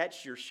tried to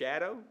catch your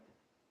shadow?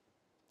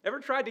 Ever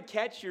tried to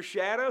catch your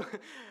shadow?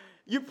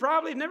 You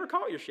probably never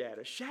caught your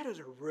shadow. Shadows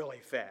are really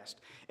fast.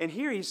 And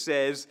here he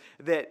says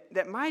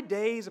that my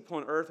days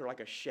upon earth are like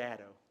a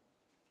shadow.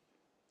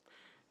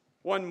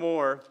 One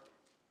more,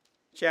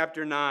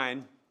 chapter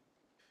 9.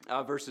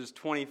 Verses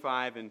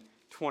 25 and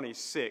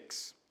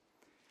 26.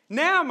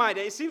 Now my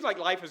days, it seems like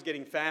life is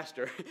getting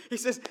faster. He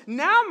says,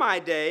 now my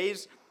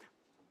days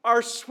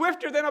are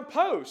swifter than a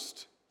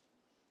post.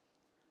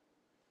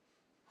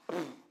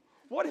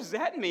 What does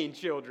that mean,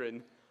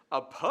 children?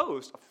 A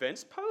post? A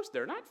fence post?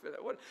 They're not.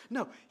 What?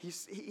 No,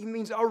 he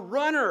means a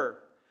runner.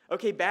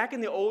 Okay, back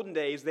in the olden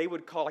days, they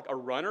would call like a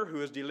runner who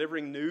was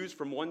delivering news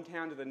from one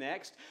town to the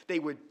next. They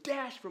would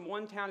dash from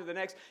one town to the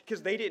next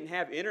because they didn't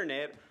have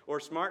internet or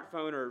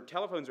smartphone or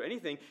telephones or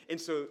anything. And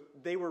so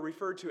they were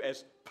referred to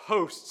as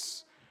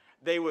posts.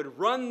 They would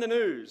run the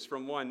news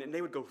from one, and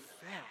they would go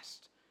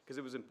fast because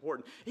it was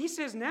important. He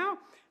says, now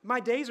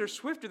my days are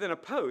swifter than a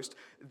post.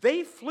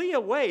 They flee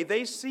away.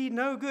 They see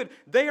no good.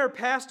 They are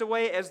passed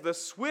away as the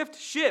swift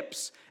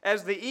ships,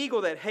 as the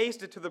eagle that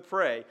hasted to the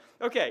prey.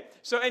 Okay,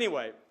 so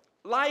anyway,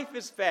 life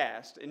is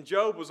fast, and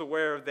Job was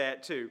aware of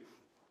that too.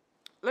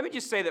 let me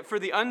just say that for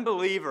the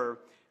unbeliever,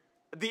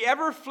 the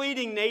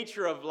ever-fleeting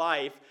nature of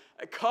life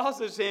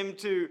causes him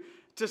to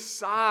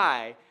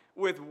sigh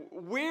with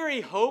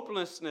weary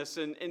hopelessness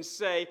and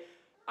say,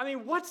 I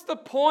mean, what's the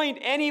point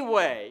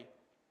anyway?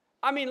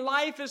 I mean,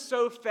 life is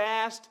so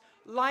fast.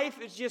 Life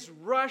is just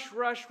rush,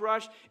 rush,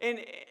 rush. And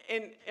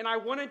I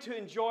wanted to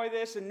enjoy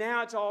this, and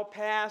now it's all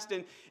past.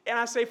 And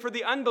I say, for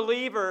the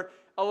unbeliever,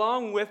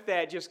 along with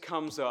that just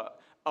comes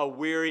a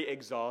weary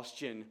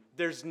exhaustion.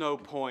 There's no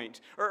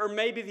point. Or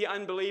maybe the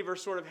unbeliever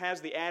sort of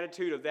has the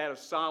attitude of that of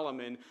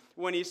Solomon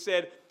when he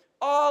said,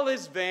 all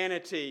is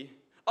vanity,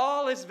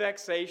 all is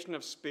vexation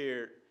of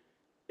spirit.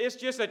 It's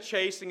just a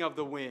chasing of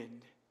the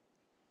wind.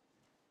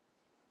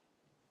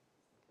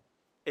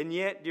 And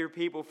yet, dear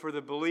people, for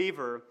the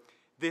believer,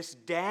 this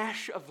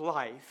dash of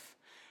life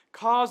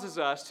causes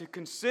us to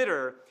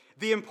consider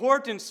the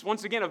importance,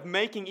 once again, of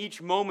making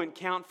each moment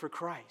count for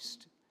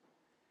Christ.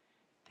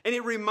 And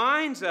it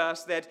reminds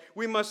us that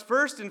we must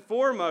first and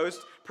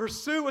foremost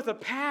pursue with a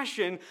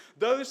passion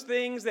those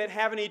things that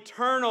have an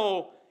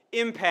eternal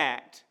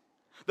impact,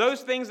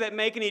 those things that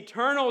make an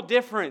eternal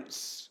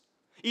difference,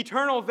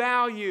 eternal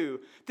value.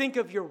 Think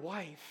of your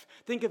wife.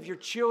 Think of your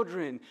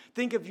children.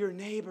 Think of your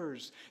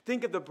neighbors.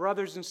 Think of the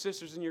brothers and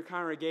sisters in your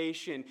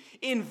congregation.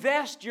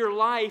 Invest your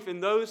life in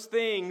those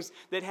things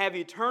that have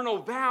eternal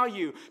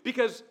value,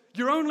 because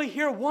you're only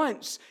here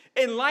once,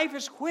 and life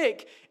is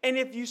quick. And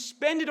if you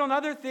spend it on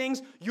other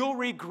things, you'll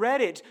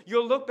regret it.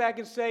 You'll look back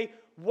and say,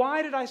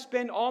 why did I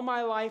spend all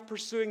my life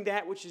pursuing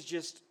that which is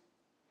just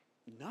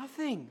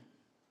nothing?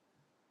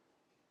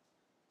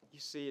 You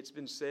see, it's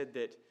been said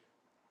that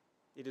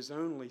it is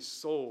only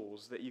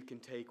souls that you can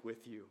take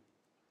with you.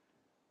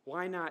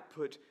 Why not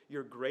put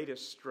your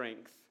greatest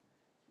strength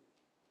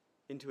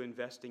into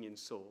investing in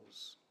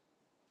souls?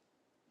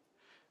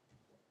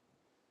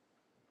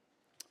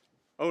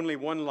 Only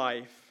one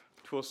life,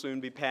 'twill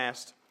soon be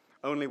past.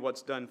 Only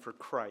what's done for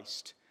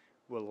Christ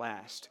will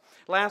last.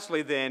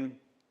 Lastly, then,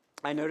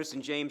 I notice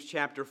in James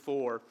chapter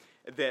 4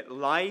 that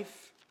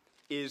life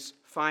is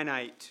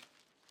finite.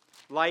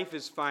 Life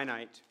is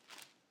finite.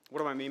 What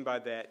do I mean by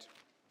that?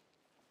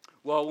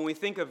 Well, when we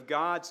think of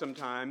God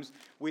sometimes,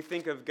 we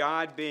think of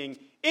God being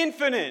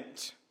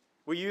infinite.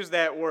 We use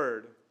that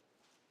word.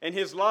 And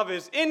His love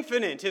is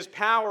infinite. His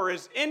power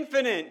is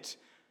infinite.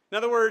 In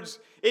other words,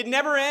 it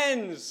never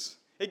ends.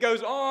 It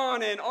goes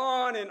on and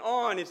on and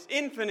on. It's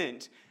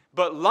infinite.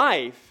 But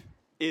life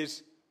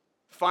is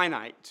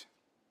finite.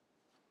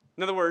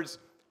 In other words,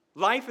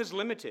 life is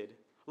limited.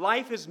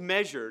 Life is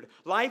measured.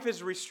 Life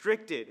is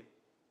restricted.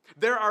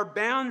 There are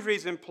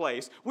boundaries in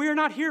place. We are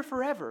not here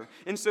forever.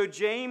 And so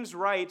James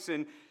writes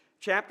in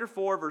chapter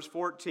 4, verse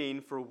 14,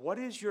 "For what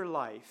is your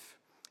life?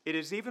 It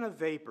is even a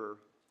vapor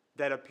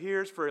that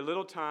appears for a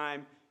little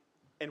time,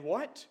 and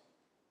what?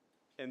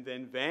 And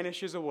then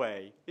vanishes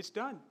away." It's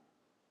done.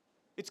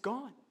 It's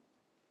gone.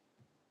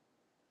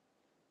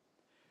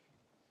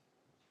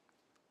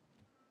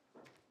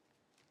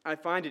 I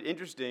find it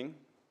interesting,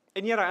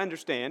 and yet I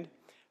understand,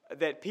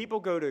 that people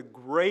go to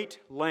great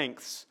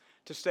lengths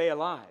to stay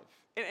alive.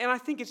 And I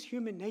think it's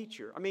human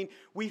nature. I mean,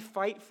 we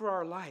fight for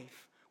our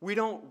life. We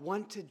don't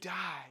want to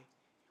die.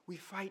 We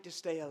fight to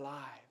stay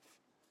alive.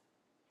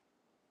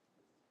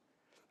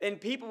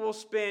 And people will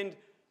spend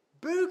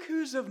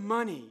bukus of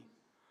money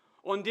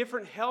on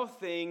different health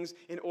things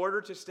in order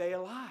to stay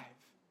alive.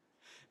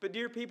 But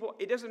dear people,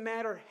 it doesn't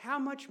matter how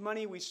much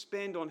money we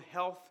spend on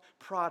health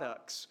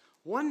products.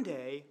 One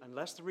day,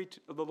 unless the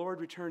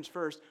Lord returns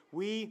first,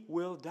 we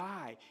will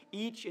die.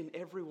 Each and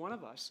every one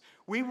of us.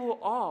 We will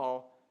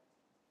all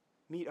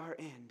meet our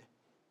end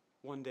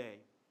one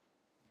day.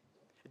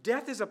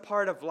 Death is a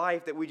part of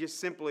life that we just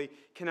simply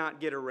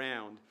cannot get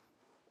around.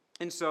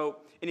 And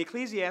so, in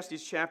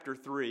Ecclesiastes chapter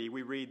 3,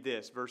 we read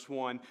this, verse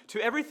 1, "To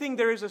everything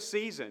there is a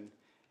season,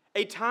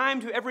 a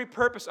time to every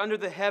purpose under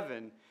the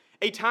heaven,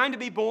 a time to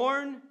be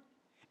born,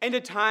 and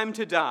a time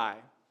to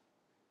die."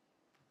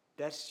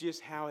 That's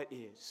just how it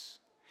is.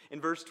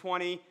 In verse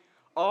 20,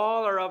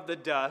 "All are of the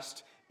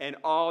dust, and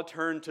all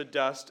turn to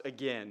dust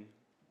again."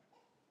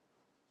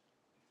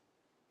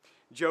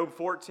 Job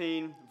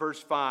 14,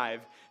 verse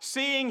 5,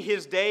 "Seeing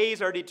his days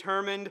are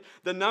determined,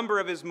 the number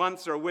of his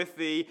months are with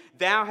thee.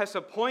 Thou hast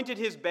appointed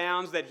his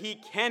bounds that he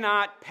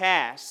cannot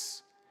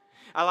pass."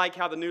 I like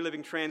how the New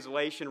Living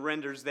Translation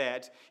renders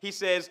that. He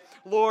says,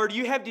 "Lord,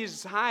 you have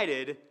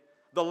decided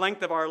the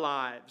length of our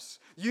lives.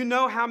 You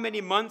know how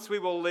many months we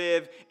will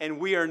live, and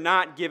we are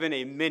not given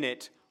a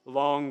minute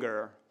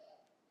longer."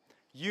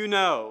 You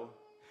know.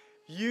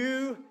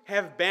 You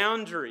have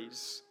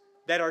boundaries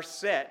that are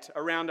set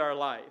around our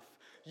life.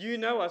 You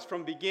know us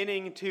from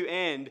beginning to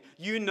end.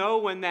 You know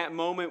when that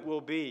moment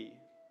will be.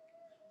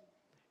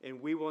 And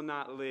we will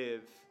not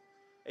live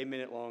a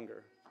minute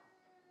longer.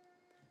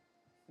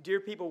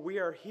 Dear people, we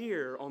are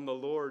here on the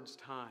Lord's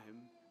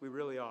time. We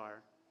really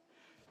are.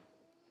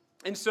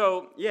 And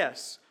so,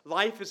 yes,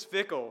 life is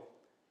fickle.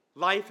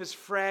 Life is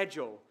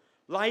fragile.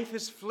 Life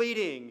is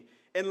fleeting.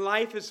 And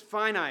life is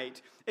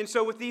finite. And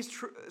so with these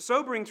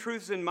sobering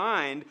truths in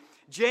mind,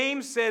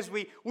 James says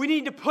we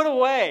need to put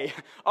away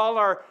all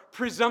our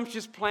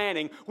presumptuous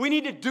planning. We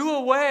need to do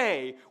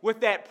away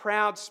with that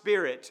proud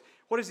spirit.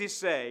 What does he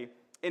say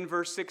in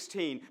verse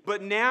 16?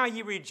 But now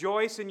ye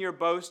rejoice in your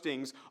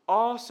boastings.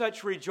 All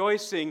such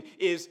rejoicing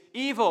is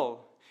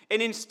evil.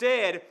 And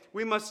instead,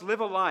 we must live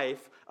a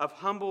life of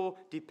humble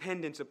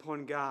dependence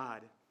upon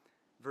God.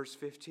 Verse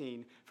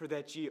 15, for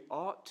that ye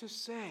ought to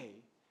say,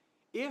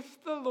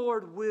 if the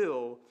Lord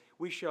will,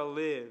 we shall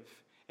live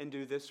and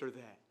do this or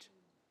that.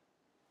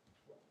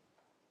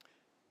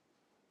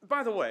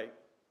 By the way,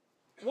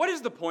 what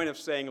is the point of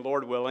saying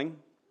Lord willing?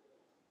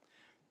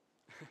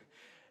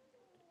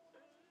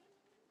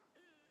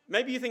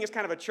 Maybe you think it's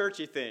kind of a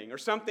churchy thing or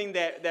something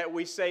that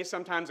we say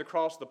sometimes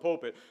across the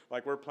pulpit,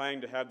 like we're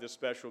planning to have this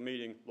special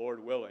meeting,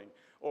 Lord willing.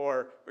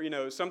 Or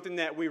something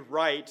that we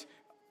write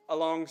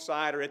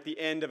alongside or at the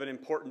end of an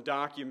important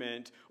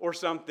document or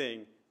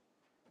something.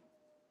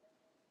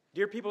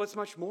 Dear people, it's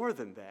much more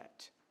than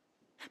that.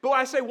 But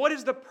I say, what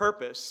is the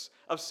purpose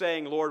of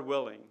saying Lord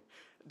willing?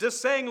 Does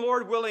saying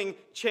Lord willing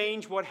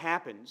change what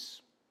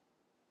happens?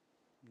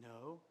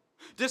 No.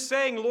 Does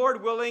saying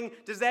Lord willing,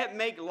 does that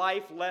make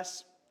life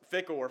less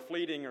fickle or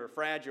fleeting or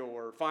fragile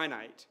or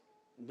finite?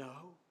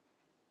 No.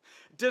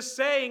 Does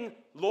saying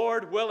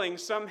Lord willing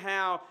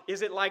somehow,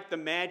 is it like the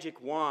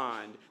magic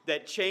wand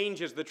that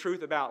changes the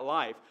truth about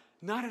life?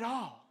 Not at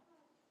all.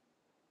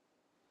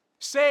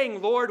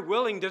 Saying Lord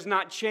willing does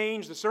not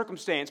change the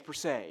circumstance per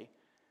se,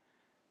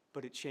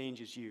 but it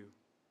changes you.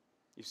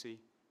 You see?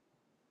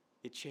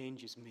 It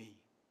changes me.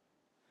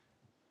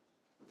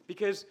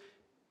 Because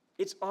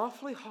it's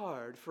awfully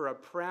hard for a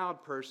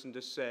proud person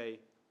to say,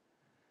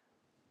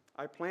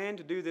 I plan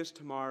to do this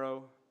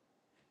tomorrow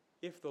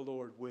if the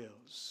Lord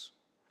wills.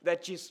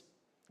 That just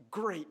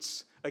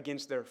grates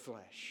against their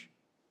flesh.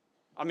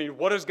 I mean,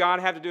 what does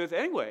God have to do with it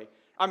anyway?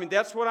 I mean,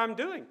 that's what I'm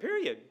doing,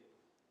 period.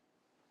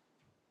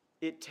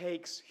 It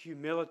takes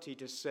humility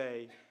to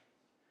say,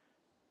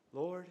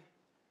 Lord,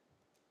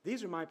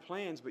 these are my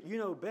plans, but you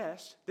know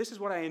best. This is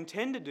what I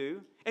intend to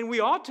do. And we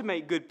ought to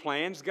make good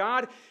plans.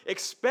 God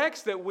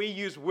expects that we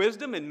use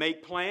wisdom and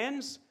make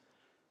plans.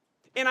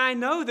 And I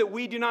know that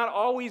we do not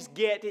always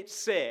get it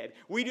said.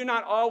 We do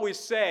not always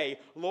say,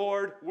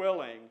 Lord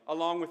willing,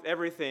 along with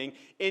everything.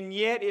 And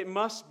yet it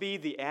must be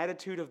the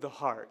attitude of the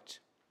heart.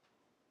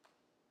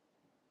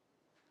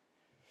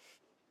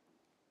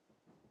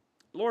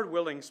 Lord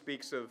willing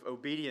speaks of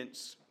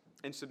obedience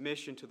and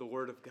submission to the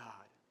Word of God.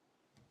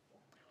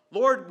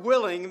 Lord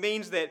willing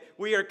means that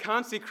we are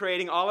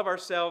consecrating all of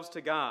ourselves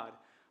to God.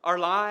 Our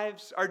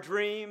lives, our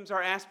dreams,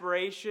 our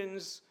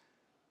aspirations,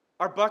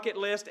 our bucket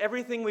list,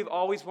 everything we've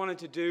always wanted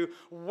to do,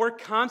 we're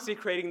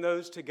consecrating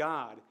those to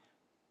God.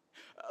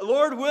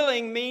 Lord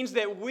willing means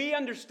that we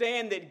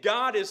understand that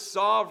God is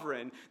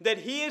sovereign, that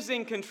He is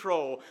in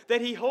control,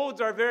 that He holds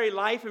our very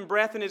life and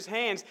breath in His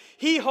hands.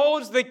 He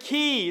holds the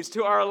keys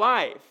to our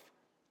life.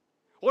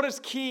 What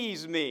does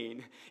keys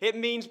mean? It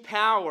means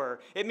power.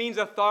 It means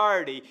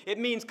authority. It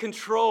means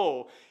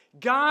control.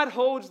 God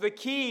holds the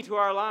key to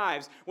our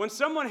lives. When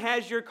someone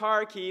has your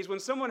car keys, when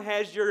someone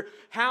has your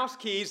house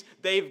keys,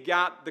 they've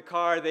got the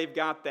car, they've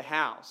got the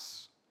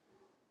house.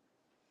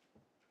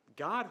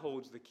 God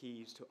holds the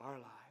keys to our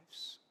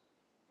lives.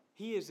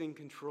 He is in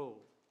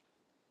control.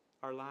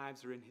 Our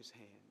lives are in His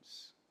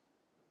hands.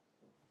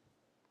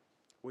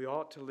 We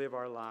ought to live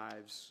our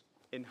lives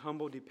in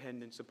humble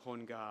dependence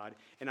upon God.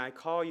 And I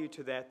call you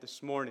to that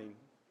this morning.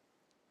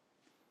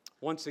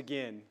 Once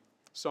again,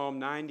 Psalm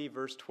 90,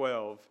 verse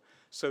 12.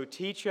 So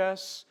teach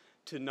us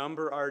to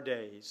number our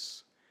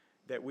days,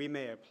 that we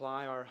may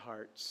apply our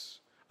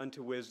hearts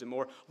unto wisdom.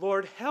 Or,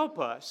 Lord, help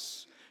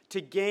us to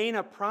gain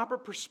a proper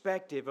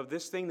perspective of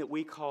this thing that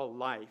we call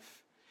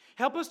life.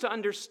 Help us to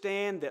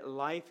understand that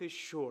life is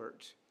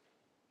short.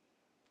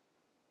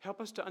 Help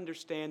us to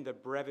understand the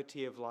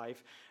brevity of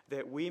life,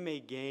 that we may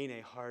gain a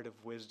heart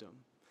of wisdom.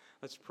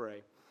 Let's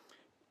pray.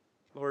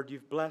 Lord,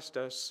 you've blessed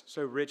us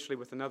so richly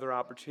with another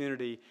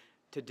opportunity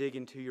to dig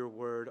into your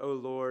word. Oh,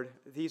 Lord,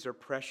 these are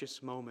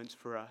precious moments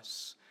for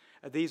us.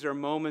 These are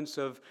moments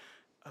of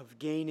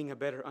gaining a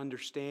better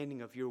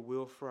understanding of your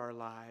will for our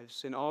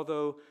lives. And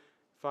although,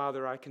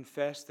 Father, I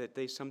confess that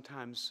they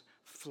sometimes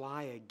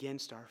fly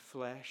against our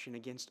flesh and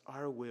against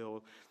our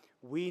will,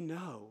 we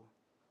know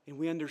and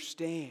we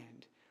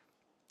understand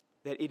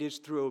that it is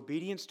through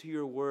obedience to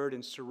your word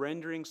and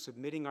surrendering,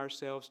 submitting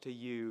ourselves to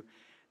you,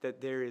 that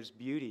there is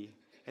beauty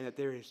and that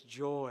there is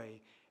joy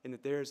and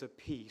that there is a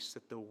peace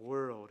that the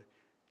world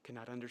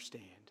cannot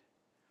understand.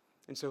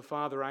 And so,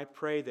 Father, I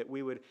pray that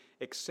we would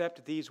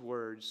accept these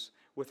words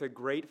with a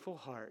grateful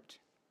heart,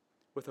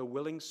 with a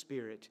willing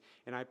spirit,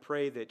 and I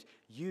pray that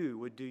you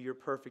would do your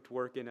perfect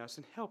work in us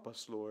and help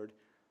us, Lord,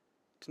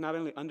 to not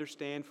only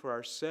understand for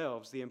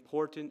ourselves the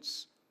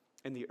importance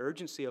and the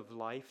urgency of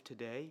life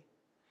today,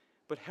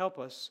 but help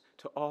us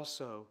to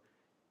also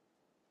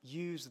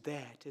use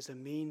that as a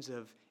means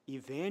of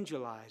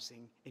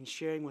evangelizing and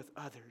sharing with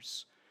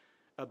others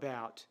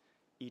about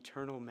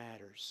eternal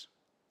matters.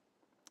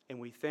 And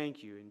we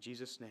thank you in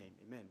Jesus' name.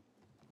 Amen.